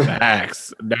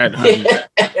 Facts.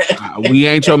 We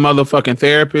ain't your motherfucking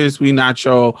therapist. We not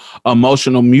your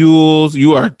emotional mules.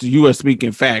 You are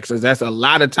speaking facts. That's a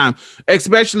lot of time,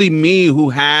 especially me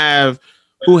who have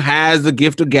who has the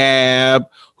gift of gab,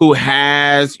 who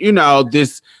has,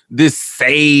 this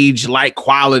sage-like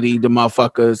quality, the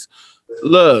motherfuckers.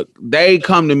 Look, they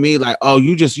come to me like, oh,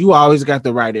 you always got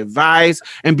the right advice.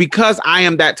 And because I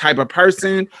am that type of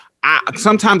person,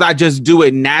 sometimes I just do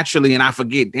it naturally and I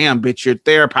forget, damn, bitch, you're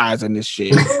therapizing this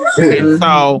shit. And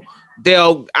so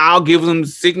I'll give them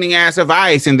sickening ass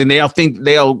advice, and then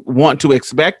they'll want to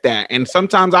expect that. And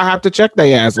sometimes I have to check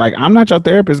their ass. Like, I'm not your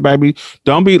therapist, baby.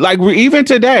 Don't be like, even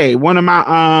today, one of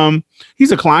my,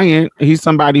 he's a client. He's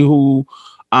somebody who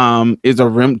is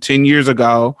a 10 years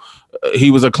ago.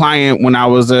 He was a client when I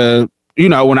was a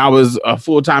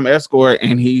full-time escort,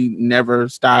 and he never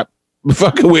stopped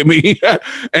fucking with me.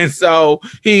 And so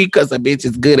because the bitch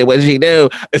is good at what she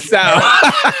do.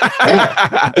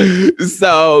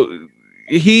 So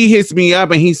he hits me up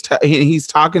and he's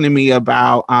talking to me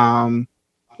about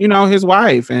his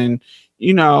wife and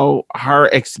her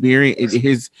experience,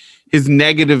 his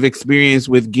negative experience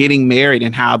with getting married,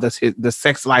 and how the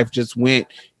sex life just went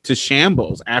to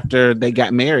shambles after they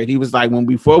got married. He was like,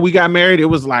 before we got married, it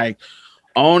was like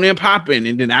on and popping,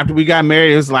 and then after we got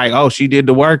married, it was like, oh, she did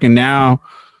the work, and now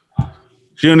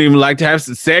she don't even like to have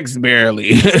sex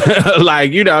barely.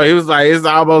 Like, it was like, it's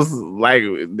almost like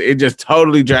it just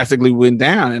totally drastically went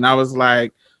down. And I was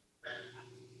like,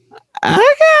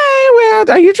 okay,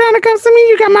 well, are you trying to come see me?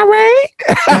 You got my rate?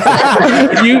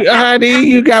 Honey,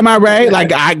 you got my rate?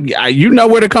 Like, you know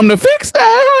where to come to fix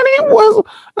that, honey.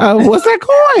 What's that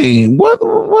coin?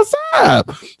 What's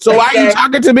up? So why are you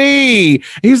talking to me?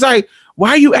 He's like,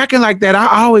 why are you acting like that?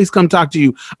 I always come talk to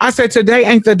you. I said, today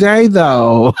ain't the day,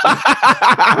 though.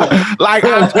 Like,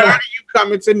 I'm tired of you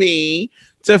coming to me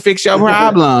to fix your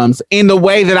problems in the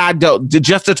way that I don't,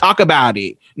 just to talk about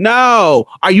it. No.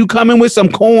 Are you coming with some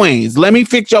coins? Let me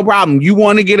fix your problem. You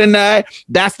want to get a nut?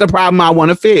 That's the problem I want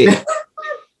to fix.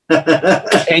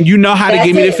 And you know how to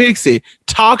get me to fix it.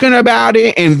 Talking about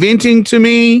it and venting to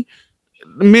me,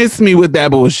 miss me with that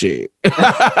bullshit.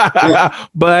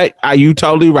 But you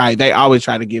totally right. They always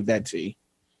try to give that to you.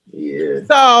 Yeah.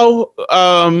 So,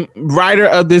 writer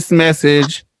of this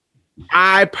message,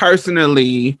 I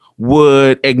personally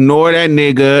would ignore that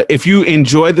nigga. If you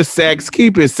enjoy the sex,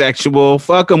 keep it sexual.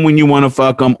 Fuck him when you want to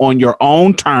fuck him, on your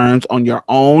own terms, on your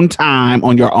own time,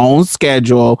 on your own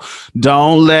schedule.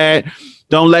 Don't let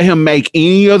him make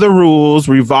any of the rules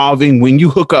revolving when you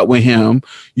hook up with him.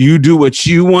 You do what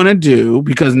you want to do,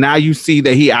 because now you see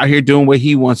that he out here doing what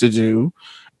he wants to do.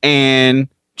 And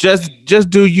just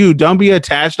do you. Don't be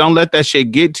attached. Don't let that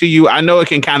shit get to you. I know it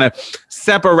can kind of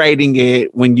separating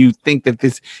it when you think that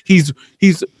he's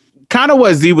kind of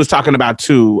what Z was talking about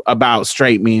too, about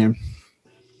straight men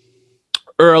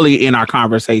early in our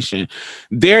conversation.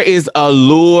 There is a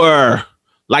lure.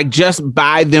 Like, just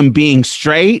by them being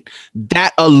straight,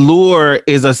 that allure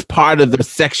is a part of the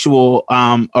sexual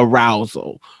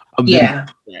arousal of them.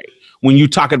 Straight. When you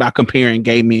talk about comparing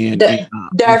gay men,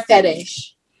 their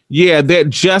fetish. Yeah, they're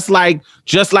just like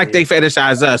they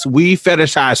fetishize us. We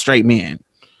fetishize straight men,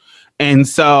 and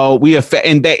so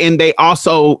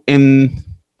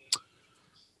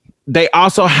they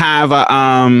also have a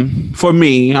for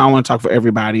me, I don't want to talk for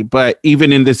everybody, but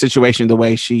even in this situation, the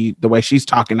way she's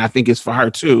talking, I think it's for her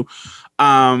too.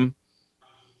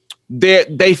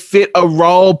 They fit a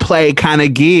role play kind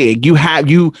of gig. You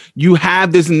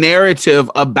have this narrative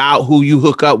about who you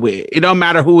hook up with. It don't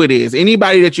matter who it is.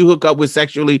 Anybody that you hook up with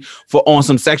sexually on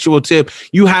some sexual tip,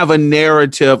 you have a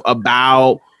narrative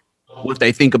about what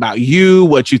they think about you,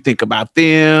 what you think about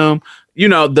them.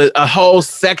 A whole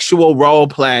sexual role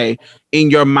play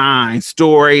in your mind,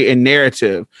 story and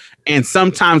narrative. And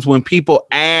sometimes when people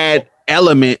add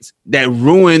elements that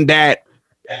ruin that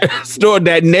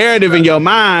that narrative in your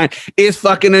mind, it's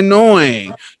fucking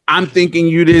annoying. I'm thinking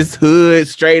you this hood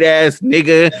straight ass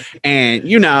nigga, and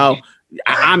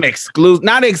I'm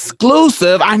not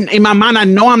exclusive. In my mind, I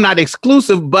know I'm not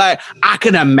exclusive, but I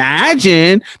can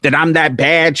imagine that I'm that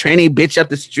bad tranny bitch up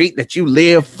the street that you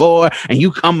live for, and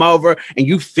you come over and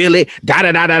you feel it, da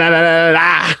da da da da da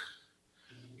da.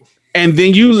 And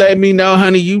then you let me know,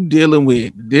 honey, you dealing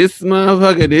with this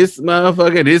motherfucker, this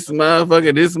motherfucker, this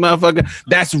motherfucker, this motherfucker.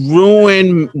 That's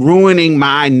ruining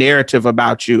my narrative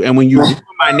about you. And when you ruin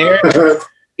my narrative,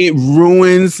 it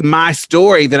ruins my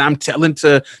story that I'm telling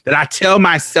that I tell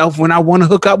myself when I want to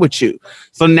hook up with you.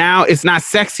 So now it's not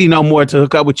sexy no more to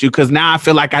hook up with you, because now I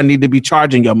feel like I need to be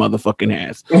charging your motherfucking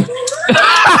ass.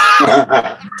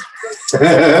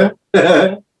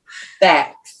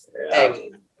 Facts. Yeah.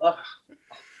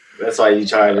 That's why you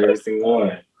charge every single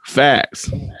one.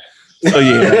 Facts. So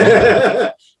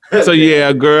yeah. So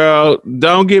yeah, girl,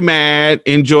 don't get mad.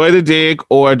 Enjoy the dick,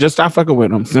 or just stop fucking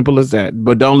with him. Simple as that.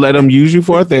 But don't let him use you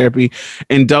for therapy,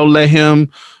 and don't let him,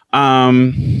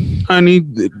 honey,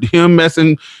 him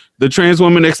messing. The trans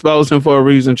woman exposed him for a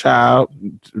reason, child.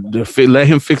 Let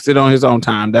him fix it on his own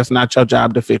time. That's not your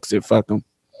job to fix it. Fuck him.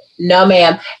 No,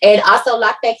 ma'am. And also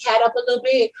lock that cat up a little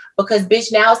bit because,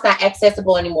 bitch, now it's not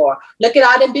accessible anymore. Look at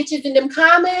all them bitches in them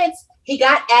comments. He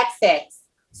got access.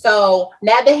 So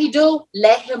now that he do,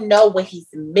 let him know what he's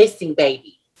missing,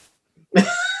 baby.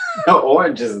 Or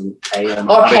just pay him.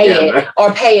 Or pay it.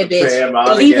 Or pay it,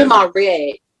 bitch. Leave him on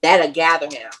red. That'll gather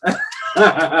him.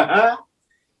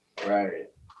 Right.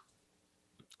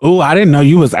 Oh, I didn't know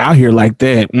you was out here like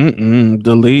that.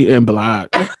 Delete and block.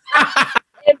 And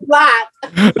block.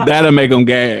 That'll make them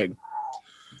gag.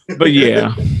 But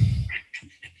yeah.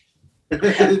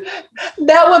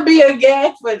 That would be a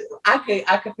gag, but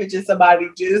I could picture somebody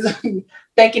just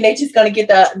thinking they just gonna get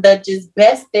the just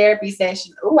best therapy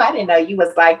session. Oh, I didn't know you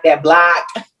was like that. Block.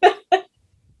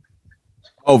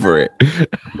 Over it.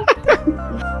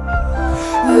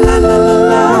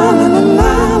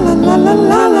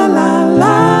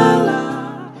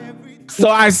 So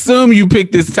I assume you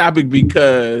picked this topic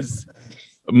because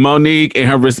Monique and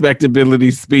her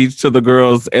respectability speech to the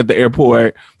girls at the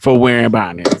airport for wearing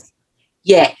bonnets.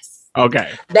 Yes.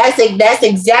 Okay. That's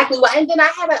exactly what. And then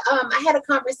I had a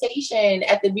conversation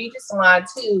at the beauty salon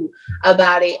too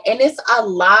about it, and it's a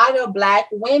lot of Black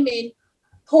women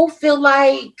who feel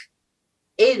like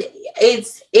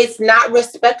it's not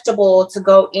respectable to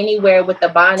go anywhere with the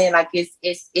bonnet, like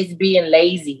it's being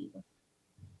lazy.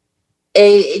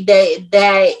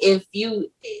 That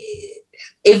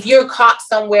if you're caught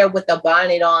somewhere with a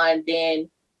bonnet on, then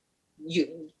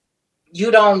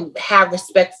you don't have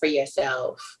respect for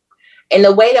yourself. And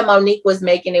the way that Monique was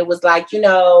making it was like,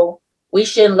 we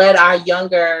shouldn't let our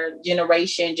younger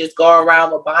generation just go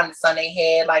around with bonnets on their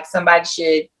head. Like somebody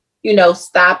should,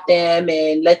 stop them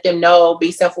and let them know,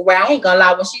 be self-aware. I ain't gonna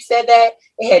lie, when she said that,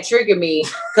 it had triggered me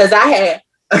because I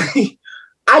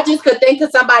just could think of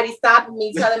somebody stopping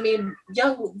me, telling me,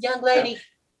 young lady,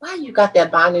 why you got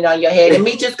that bonnet on your head? And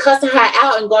me just cussing her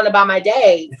out and going about my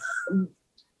day.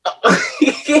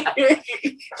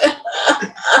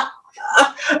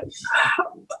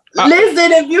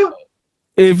 Listen,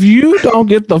 if you don't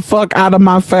get the fuck out of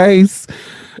my face.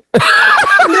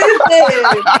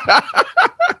 Listen,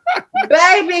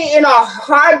 baby, in a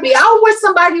heartbeat. I wish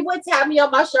somebody would tap me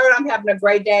on my shirt. I'm having a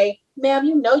great day, ma'am.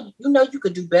 You know you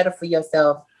could do better for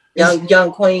yourself,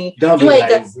 young queen. Don't be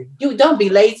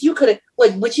lazy. You could have.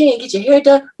 What you didn't get your hair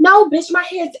done? No, bitch, my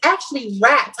hair's actually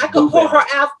wrapped. I could pull her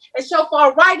out and she'll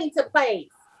fall right into place.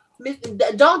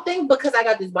 Don't think because I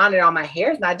got this bonnet on, my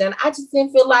hair's not done. I just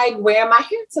didn't feel like wearing my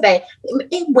hair today.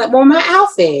 It went with my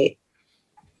outfit.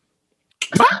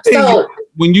 So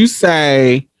when you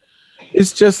say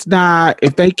it's just not,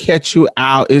 if they catch you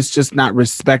out, it's just not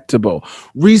respectable.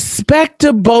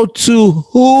 Respectable to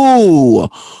who?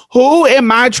 Who am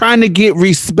I trying to get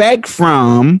respect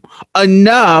from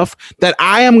enough that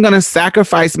I am going to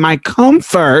sacrifice my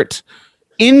comfort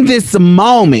in this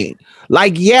moment?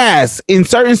 Like, yes, in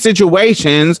certain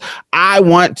situations, I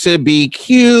want to be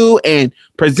cute and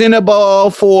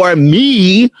presentable for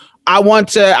me. I want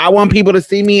people to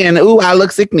see me and I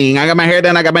look sickening. I got my hair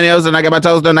done, I got my nails done, I got my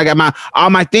toes done, I got all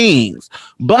my things.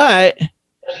 But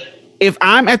if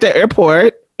I'm at the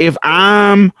airport, if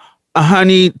I'm a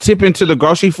honey tip into the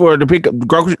grocery store to pick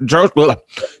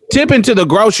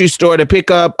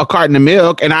up a carton of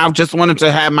milk, and I just wanted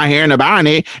to have my hair in a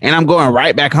bonnet, and I'm going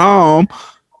right back home,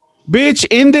 bitch,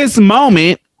 in this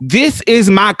moment, this is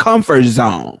my comfort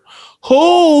zone.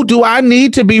 Who do I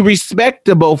need to be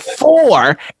respectable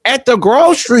for at the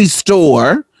grocery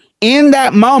store in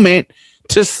that moment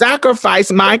to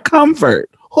sacrifice my comfort?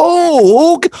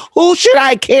 Who should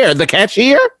I care? The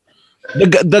cashier?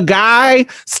 The guy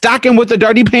stocking with the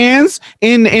dirty pants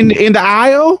in the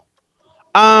aisle?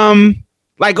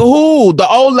 Like who? The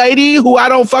old lady who I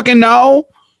don't fucking know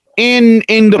in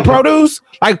the produce?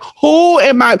 Like who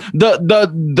am I? The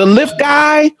Lyft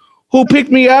guy who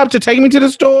picked me up to take me to the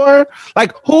store?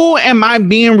 Like, who am I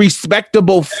being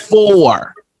respectable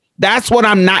for? That's what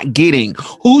I'm not getting.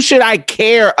 Who should I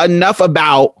care enough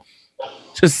about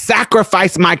to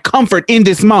sacrifice my comfort in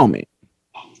this moment?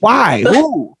 Why?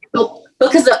 Who?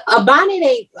 Because a bonnet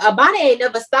ain't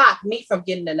never stopped me from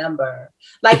getting a number.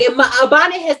 Like, a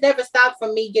bonnet has never stopped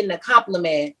from me getting a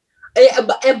compliment.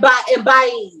 And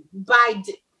by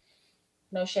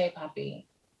no shade, Poppy.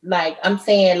 Like, I'm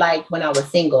saying, like, when I was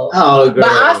single. Oh, girl.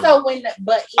 But also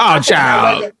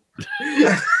child.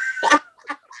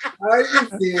 Are you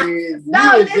serious?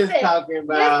 No, you were just talking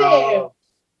about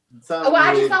something Well,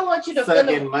 I just with don't want you to feel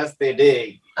sucking it. mustard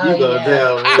dick. Oh, You gonna yeah.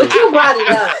 tell me. But you brought it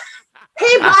up.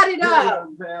 He brought it up.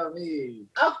 You gonna tell me.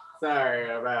 Oh. Sorry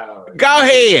about. Go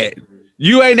ahead.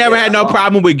 You ain't never had no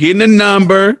problem with getting a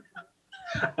number.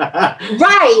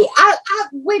 Right. I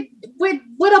with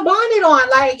a bonnet on,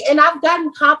 like, and I've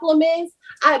gotten compliments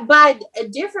by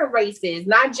different races,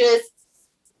 not just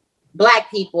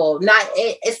Black people. Not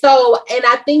so, and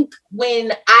I think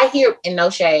when I hear, and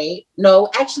no shade, no,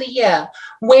 actually, yeah,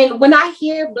 when I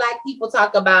hear Black people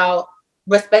talk about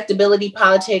respectability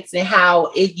politics and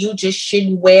how you just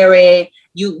shouldn't wear it,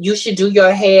 you should do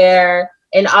your hair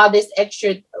and all this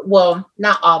extra. Well,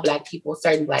 not all Black people,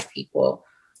 certain Black people.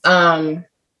 I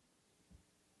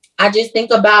just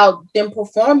think about them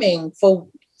performing for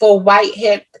white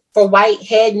head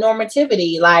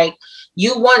normativity. Like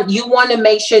you want to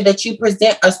make sure that you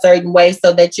present a certain way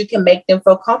so that you can make them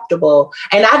feel comfortable.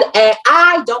 And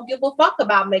I don't give a fuck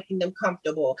about making them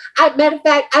comfortable. Matter of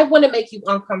fact, I want to make you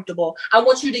uncomfortable. I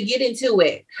want you to get into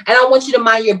it, and I want you to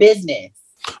mind your business.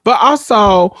 But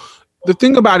also, the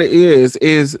thing about it is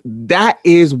that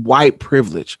is white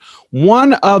privilege.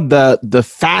 One of the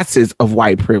facets of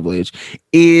white privilege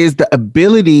is the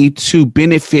ability to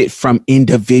benefit from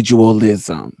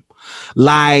individualism.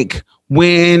 Like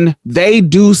when they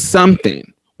do something,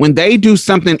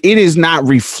 it is not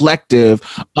reflective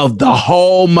of the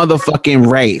whole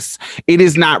motherfucking race. It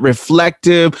is not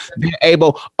reflective. They're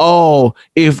able,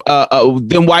 if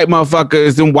them white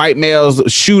motherfuckers, them white males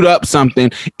shoot up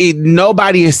something,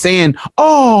 nobody is saying,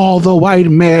 the white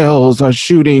males are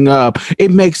shooting up. It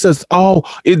makes us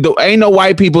ain't no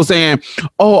white people saying,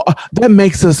 that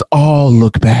makes us all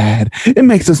look bad. It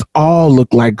makes us all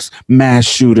look like mass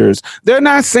shooters. They're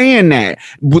not saying that.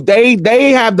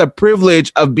 They have the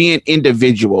privilege of being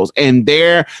individuals, and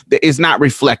there is not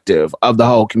reflective of the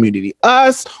whole community.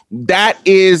 Us, that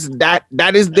is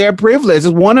their privilege. It's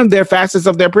one of their facets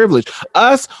of their privilege.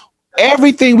 Us,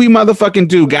 everything we motherfucking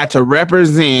do got to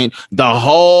represent the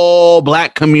whole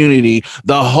Black community,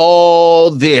 the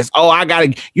whole this. I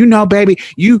gotta, baby,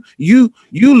 you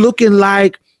looking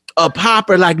like a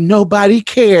popper, like nobody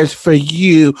cares for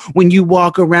you when you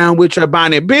walk around with your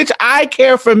bonnet. Bitch, I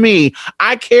care for me.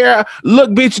 I care. Look,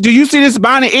 bitch, do you see this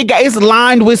bonnet? It's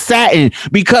lined with satin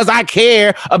because I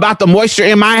care about the moisture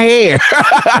in my hair.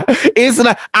 It's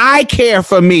like, I care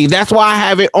for me. That's why I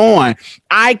have it on.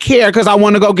 I care because I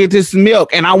want to go get this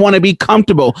milk and I want to be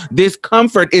comfortable. This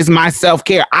comfort is my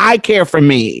self-care. I care for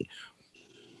me.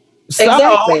 So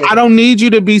exactly. I don't need you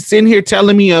to be sitting here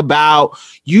telling me about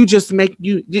it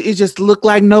just look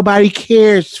like nobody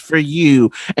cares for you.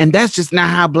 And that's just not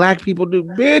how Black people do.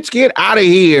 Bitch, get out of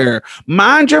here.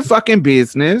 Mind your fucking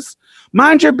business.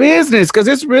 Mind your business, because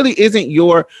this really isn't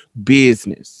your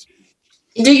business.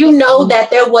 Do you know that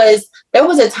there was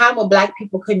a time when Black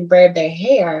people couldn't wear their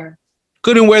hair?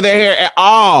 Couldn't wear their hair at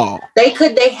all. They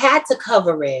had to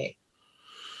cover it.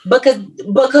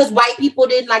 Because white people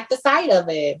didn't like the sight of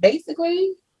it,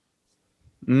 basically.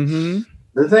 Mm-hmm.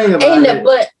 The thing about it,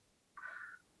 but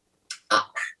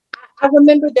I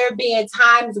remember there being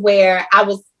times where I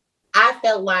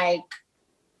felt like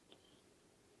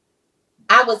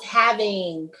I was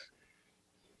having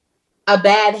a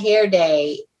bad hair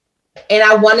day, and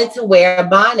I wanted to wear a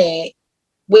bonnet,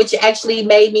 which actually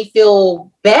made me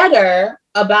feel better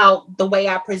about the way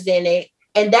I presented,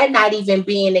 and that not even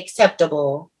being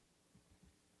acceptable.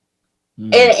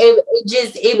 And it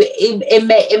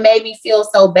made me feel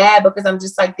so bad because I'm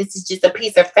just like, this is just a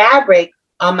piece of fabric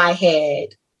on my head.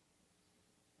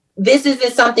 This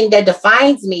isn't something that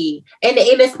defines me. And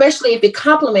especially if it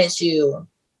compliments you.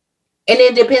 And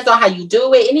it depends on how you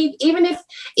do it. And even if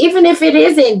it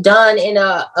isn't done in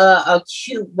a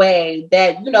cute way,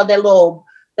 that, that little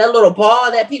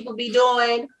ball that people be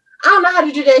doing, I don't know how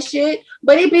to do that shit,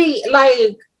 but it be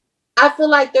like, I feel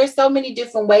like there's so many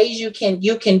different ways you can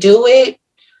do it.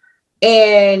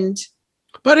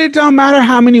 But it don't matter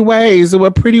how many ways, or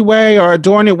a pretty way or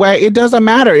adorn it way. It doesn't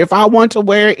matter. If I want to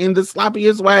wear it in the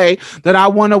sloppiest way that I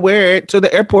want to wear it to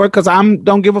the airport, because I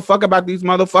don't give a fuck about these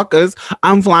motherfuckers.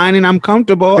 I'm flying and I'm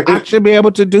comfortable. I should be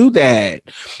able to do that.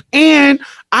 And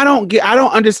I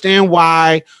don't understand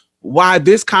why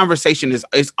this conversation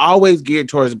is always geared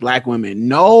towards Black women.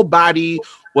 Nobody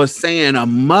was saying a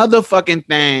motherfucking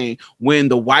thing when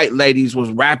the white ladies was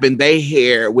wrapping their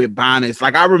hair with bonnets.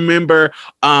 Like I remember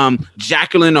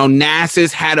Jacqueline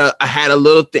Onassis had a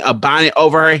little a bonnet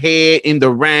over her head in the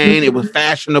rain. It was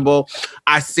fashionable.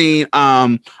 I seen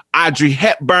Audrey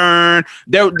Hepburn.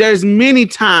 There's many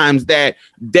times that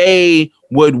they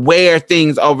would wear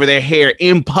things over their hair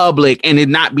in public and it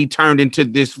not be turned into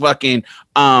this fucking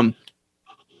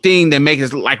thing that makes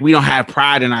us like we don't have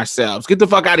pride in ourselves. Get the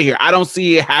fuck out of here. I don't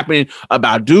see it happening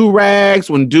about do-rags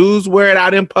when dudes wear it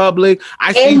out in public.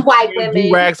 I see white women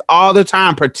do-rags all the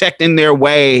time protecting their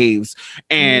waves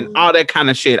and all that kind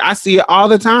of shit. I see it all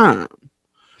the time.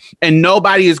 And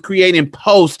nobody is creating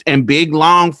posts and big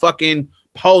long fucking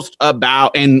posts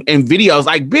about and videos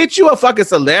like, bitch, you a fucking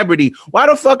celebrity. Why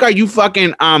the fuck are you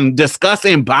fucking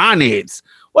discussing bonnets?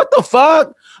 What the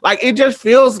fuck? Like, it just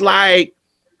feels like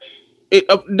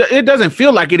it doesn't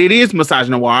feel like it. It is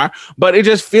misogynoir, but it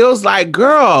just feels like,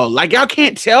 girl, like y'all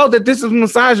can't tell that this is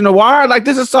misogynoir. Like,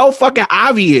 this is so fucking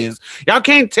obvious. Y'all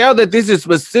can't tell that this is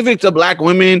specific to Black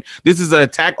women. This is an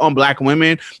attack on Black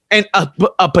women and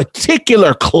a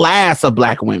particular class of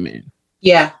Black women.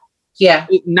 Yeah. Yeah.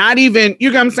 Not even, you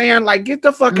know what I'm saying? Like, get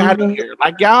the fuck out of here.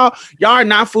 Like, y'all are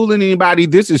not fooling anybody.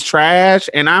 This is trash.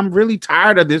 And I'm really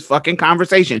tired of this fucking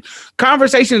conversation.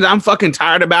 Conversations I'm fucking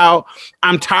tired about.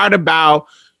 I'm tired about,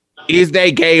 is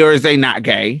they gay or is they not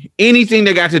gay? Anything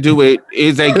that got to do with,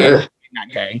 is they gay or is they not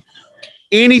gay?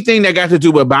 Anything that got to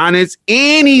do with bonnets,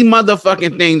 any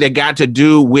motherfucking thing that got to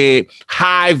do with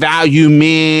high value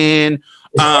men,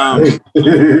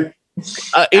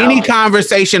 any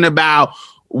conversation about,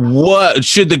 what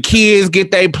should the kids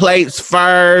get their plates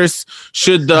first?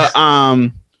 Should the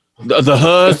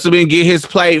husband get his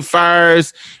plate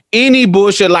first? Any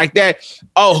bullshit like that.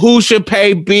 Oh, who should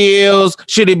pay bills?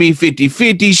 Should it be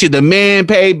 50-50? Should the man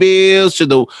pay bills? Should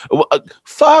the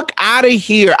fuck out of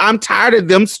here? I'm tired of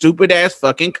them stupid ass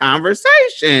fucking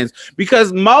conversations,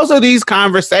 because most of these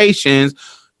conversations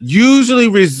usually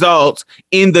result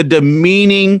in the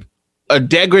demeaning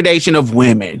degradation of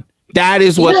women. That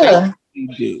is what they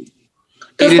do.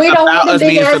 Because we don't hear them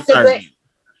big ass debates.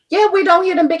 Yeah, we don't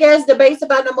hear them big ass debates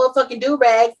about no motherfucking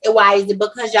do-rags. And why is it?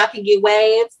 Because y'all can get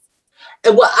waves?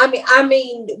 And well, I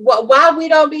mean, why we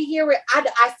don't be hearing?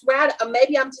 I swear,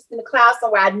 maybe I'm just in the cloud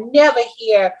somewhere. I never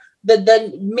hear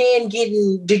the men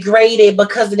getting degraded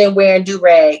because of them wearing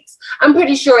do-rags. I'm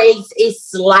pretty sure it's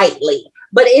slightly,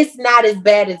 but it's not as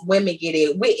bad as women get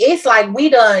it. It's like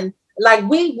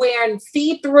we wearing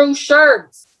see-through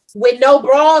shirts with no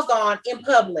bras on in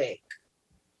public.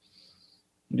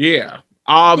 Yeah,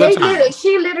 all the time.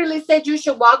 She literally said you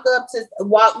should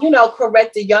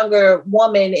correct a younger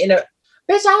woman in a.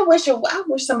 Bitch, I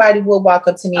wish somebody would walk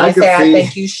up to me and say, I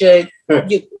think you should.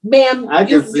 Ma'am. I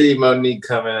can see Monique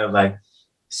coming up like,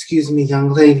 excuse me, young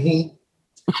lady.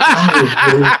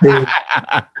 I really think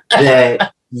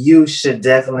that you should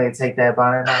definitely take that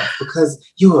bonnet off because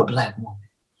you're a Black woman.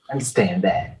 Understand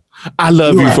that. I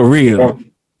love you for real.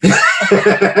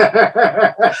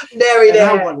 Very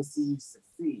I want to see you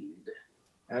succeed.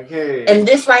 Okay. And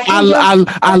this right here,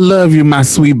 I love you, my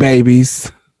sweet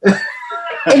babies.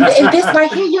 and this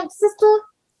right here, young sister.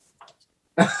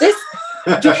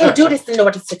 You can't do this in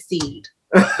order to succeed.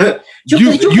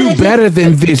 You better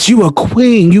than this. You a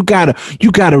queen. You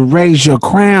gotta raise your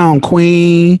crown,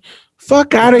 queen.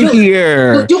 Fuck out of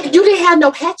here. You didn't have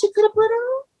no hat you could have put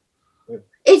on.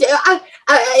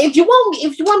 If you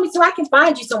want me to, I can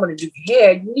find you someone to do your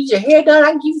hair. You need your hair done,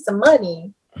 I can give you some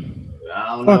money.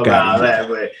 I don't know about that,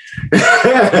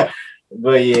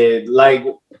 but yeah, like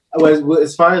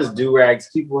as far as do-rags,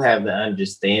 people have the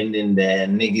understanding that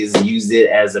niggas use it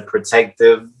as a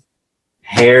protective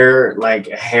hair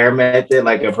method,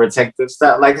 like a protective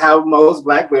style, like how most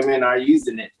Black women are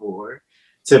using it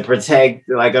to protect,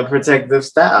 like a protective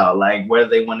style, like where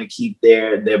they want to keep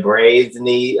their braids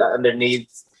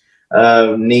underneath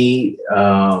knee,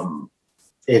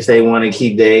 if they want to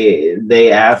keep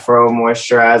they afro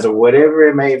moisturized or whatever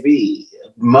it may be.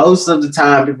 Most of the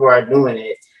time people are doing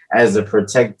it as a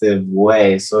protective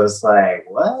way. So it's like,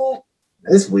 what?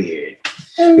 It's weird.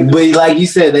 But like you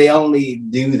said, they only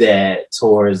do that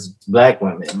towards Black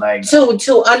women, like to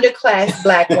underclass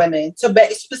Black women,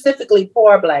 specifically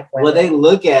poor Black women. Well, they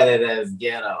look at it as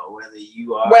ghetto, whether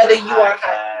you are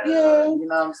high, yeah. You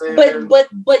know what I'm saying?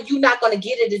 But you're not gonna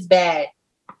get it as bad.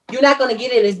 You're not gonna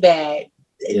get it as bad.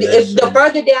 Yeah, if the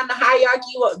further down the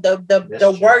hierarchy,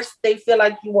 the worse they feel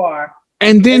like you are.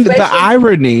 And then the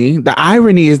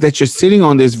irony is that you're sitting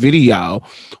on this video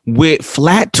with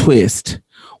Flat Twist,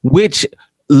 which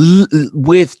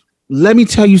let me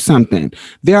tell you something.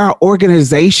 There are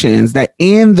organizations that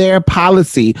in their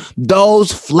policy,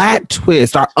 those flat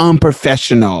twists are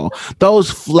unprofessional.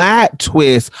 Those flat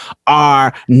twists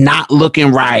are not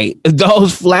looking right.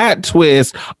 Those flat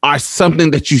twists are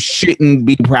something that you shouldn't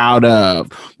be proud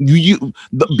of.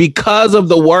 Because of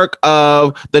the work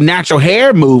of the natural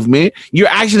hair movement, you're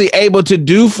actually able to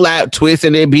do flat twists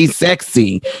and it be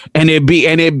sexy and it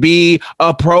be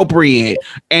appropriate.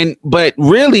 But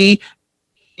really,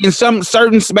 in some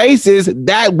certain spaces,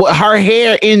 that her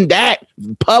hair in that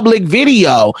public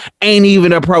video ain't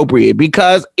even appropriate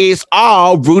because it's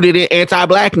all rooted in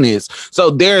anti-blackness. So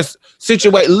there's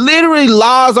literally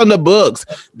laws on the books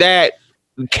that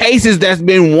cases that's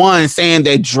been won saying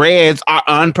that dreads are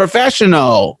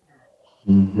unprofessional.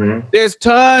 Mm-hmm. There's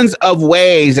tons of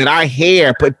ways that our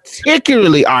hair,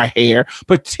 particularly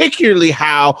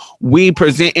how we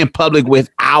present in public with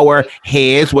our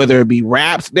heads, whether it be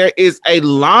wraps, there is a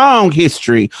long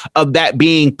history of that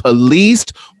being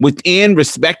policed within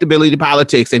respectability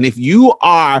politics. And if you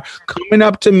are coming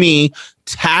up to me,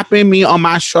 tapping me on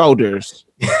my shoulders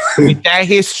with that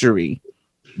history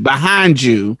behind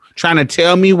you, trying to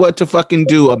tell me what to fucking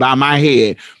do about my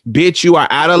head, bitch, you are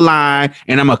out of line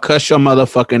and I'm gonna cuss your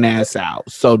motherfucking ass out.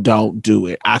 So don't do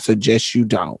it. I suggest you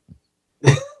don't.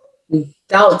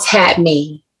 Don't tap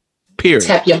me. Period.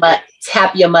 Tap your mother.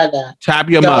 Tap your mother. Tap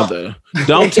your mother.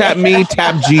 Don't tap me,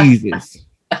 tap Jesus.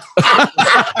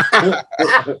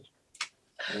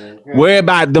 Worry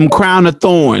about them crown of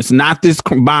thorns, not this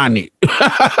bonnet.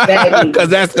 Because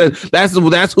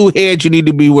that's who head you need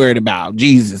to be worried about.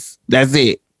 Jesus. That's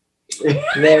it.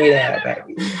 Very that,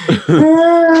 baby.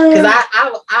 Because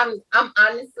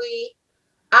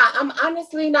I'm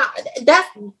honestly not. That's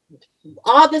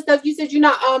all the stuff you said you're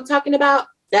not talking about.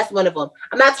 That's one of them.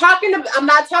 I'm not talking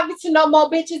to no more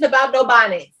bitches about no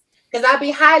bonnets because I'd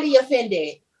be highly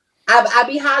offended. I'd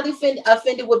be highly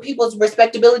offended with people's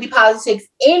respectability politics.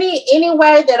 Any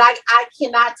way that I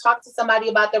cannot talk to somebody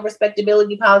about their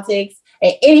respectability politics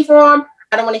in any form,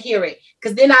 I don't want to hear it.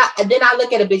 Because then I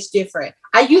look at a bitch different.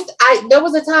 There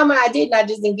was a time when I did and I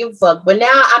just didn't give a fuck. But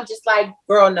now I'm just like,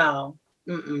 girl, no.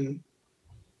 Mm-mm.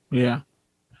 Yeah.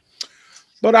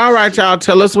 But all right, y'all,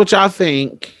 tell us what y'all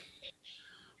think.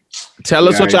 Tell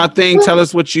us what y'all think. Tell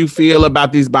us what you feel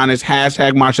about these bonnets.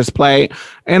 Hashtag Marsha's Plate.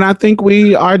 And I think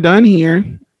we are done here.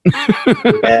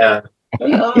 Yeah.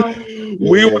 We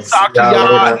will talk to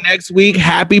y'all next week.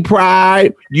 Happy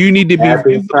Pride. You need to be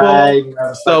visible Pride,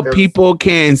 so people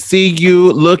can see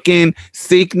you looking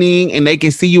sickening and they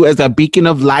can see you as a beacon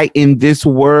of light in this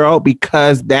world,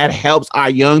 because that helps our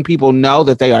young people know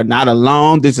that they are not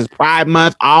alone. This is Pride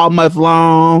Month, all month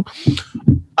long.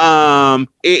 It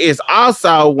is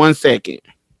also 1 second.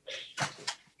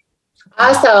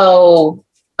 Also,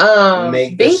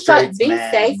 be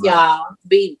safe, y'all.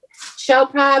 Show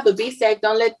pride, but be safe.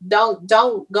 Don't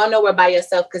go nowhere by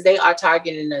yourself because they are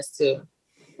targeting us too.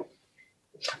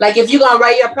 Like if you're gonna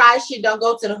wear your pride shit, don't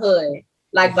go to the hood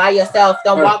like by yourself.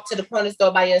 Don't walk to the corner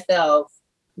store by yourself,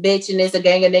 bitch. And there's a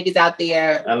gang of niggas out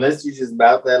there. Unless you just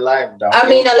about that life, dog. I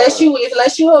mean, unless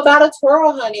you about a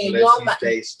twirl, honey. Unless you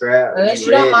stay strapped. Unless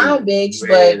you don't mind, bitch.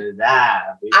 But die,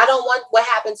 bitch. I don't want what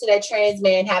happened to that trans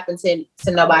man happen to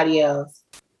nobody else.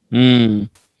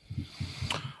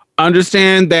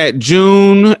 Understand that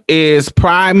June is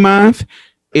Pride Month.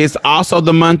 It's also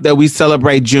the month that we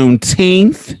celebrate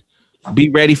Juneteenth.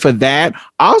 Be ready for that.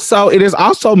 Also, it is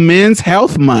also Men's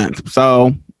Health Month.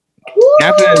 So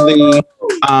definitely,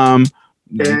 y'all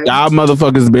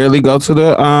motherfuckers barely go to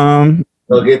the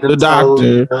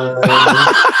doctor.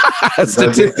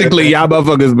 Statistically, y'all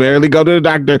motherfuckers barely go to the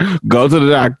doctor. Go to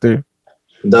the doctor.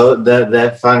 Though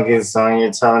that fungus on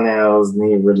your toenails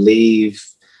need relief.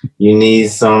 You need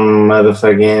some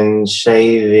motherfucking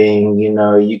shaving,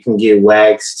 you can get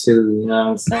waxed too, you know what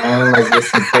I'm saying? Like get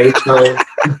some facials.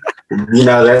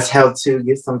 That's help too.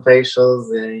 Get some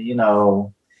facials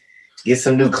and, get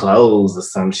some new clothes or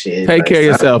some shit. Take care of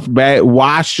yourself.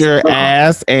 Wash your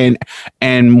ass and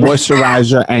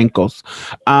moisturize your ankles.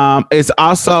 It's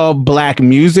also Black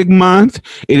Music Month.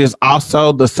 It is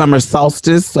also the summer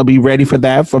solstice, so be ready for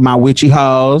that for my witchy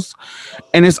hoes.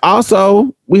 And it's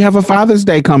also, we have a Father's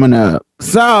Day coming up.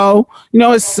 So,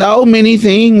 it's so many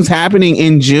things happening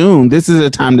in June. This is a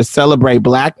time to celebrate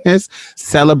Blackness,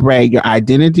 celebrate your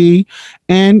identity.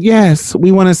 And yes,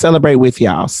 we want to celebrate with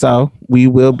y'all. So we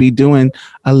will be doing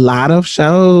a lot of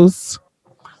shows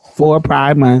for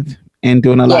Pride Month and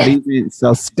doing a lot of events.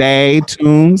 So stay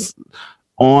tuned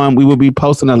we will be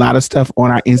posting a lot of stuff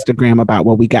on our Instagram about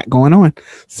what we got going on.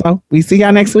 So we see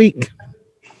y'all next week.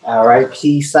 All right,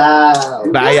 peace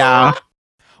out. Bye, y'all.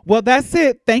 Well, that's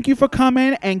it. Thank you for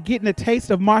coming and getting a taste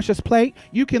of Marsha's Plate.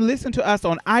 You can listen to us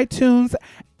on iTunes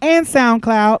and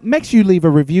SoundCloud. Make sure you leave a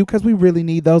review because we really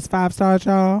need those 5 stars,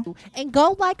 y'all. And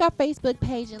go like our Facebook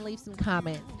page and leave some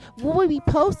comments. We'll be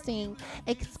posting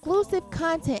exclusive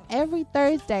content every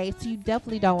Thursday, so you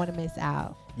definitely don't want to miss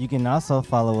out. You can also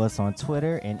follow us on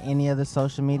Twitter and any other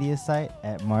social media site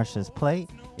at Marsha's Plate.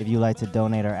 If you'd like to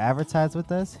donate or advertise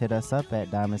with us, hit us up at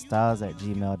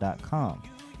diamondstyles@gmail.com.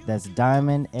 That's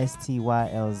Diamond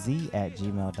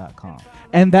STYLZ@gmail.com.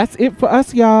 And that's it for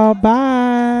us, y'all.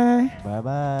 Bye. Bye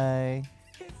bye.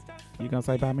 You gonna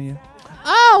say bye, Mia?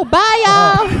 Oh, bye,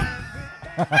 y'all.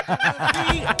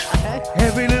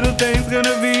 Every little thing's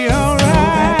gonna be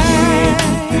alright.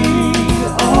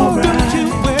 Don't you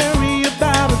worry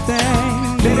about a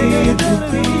thing. Let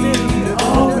it be.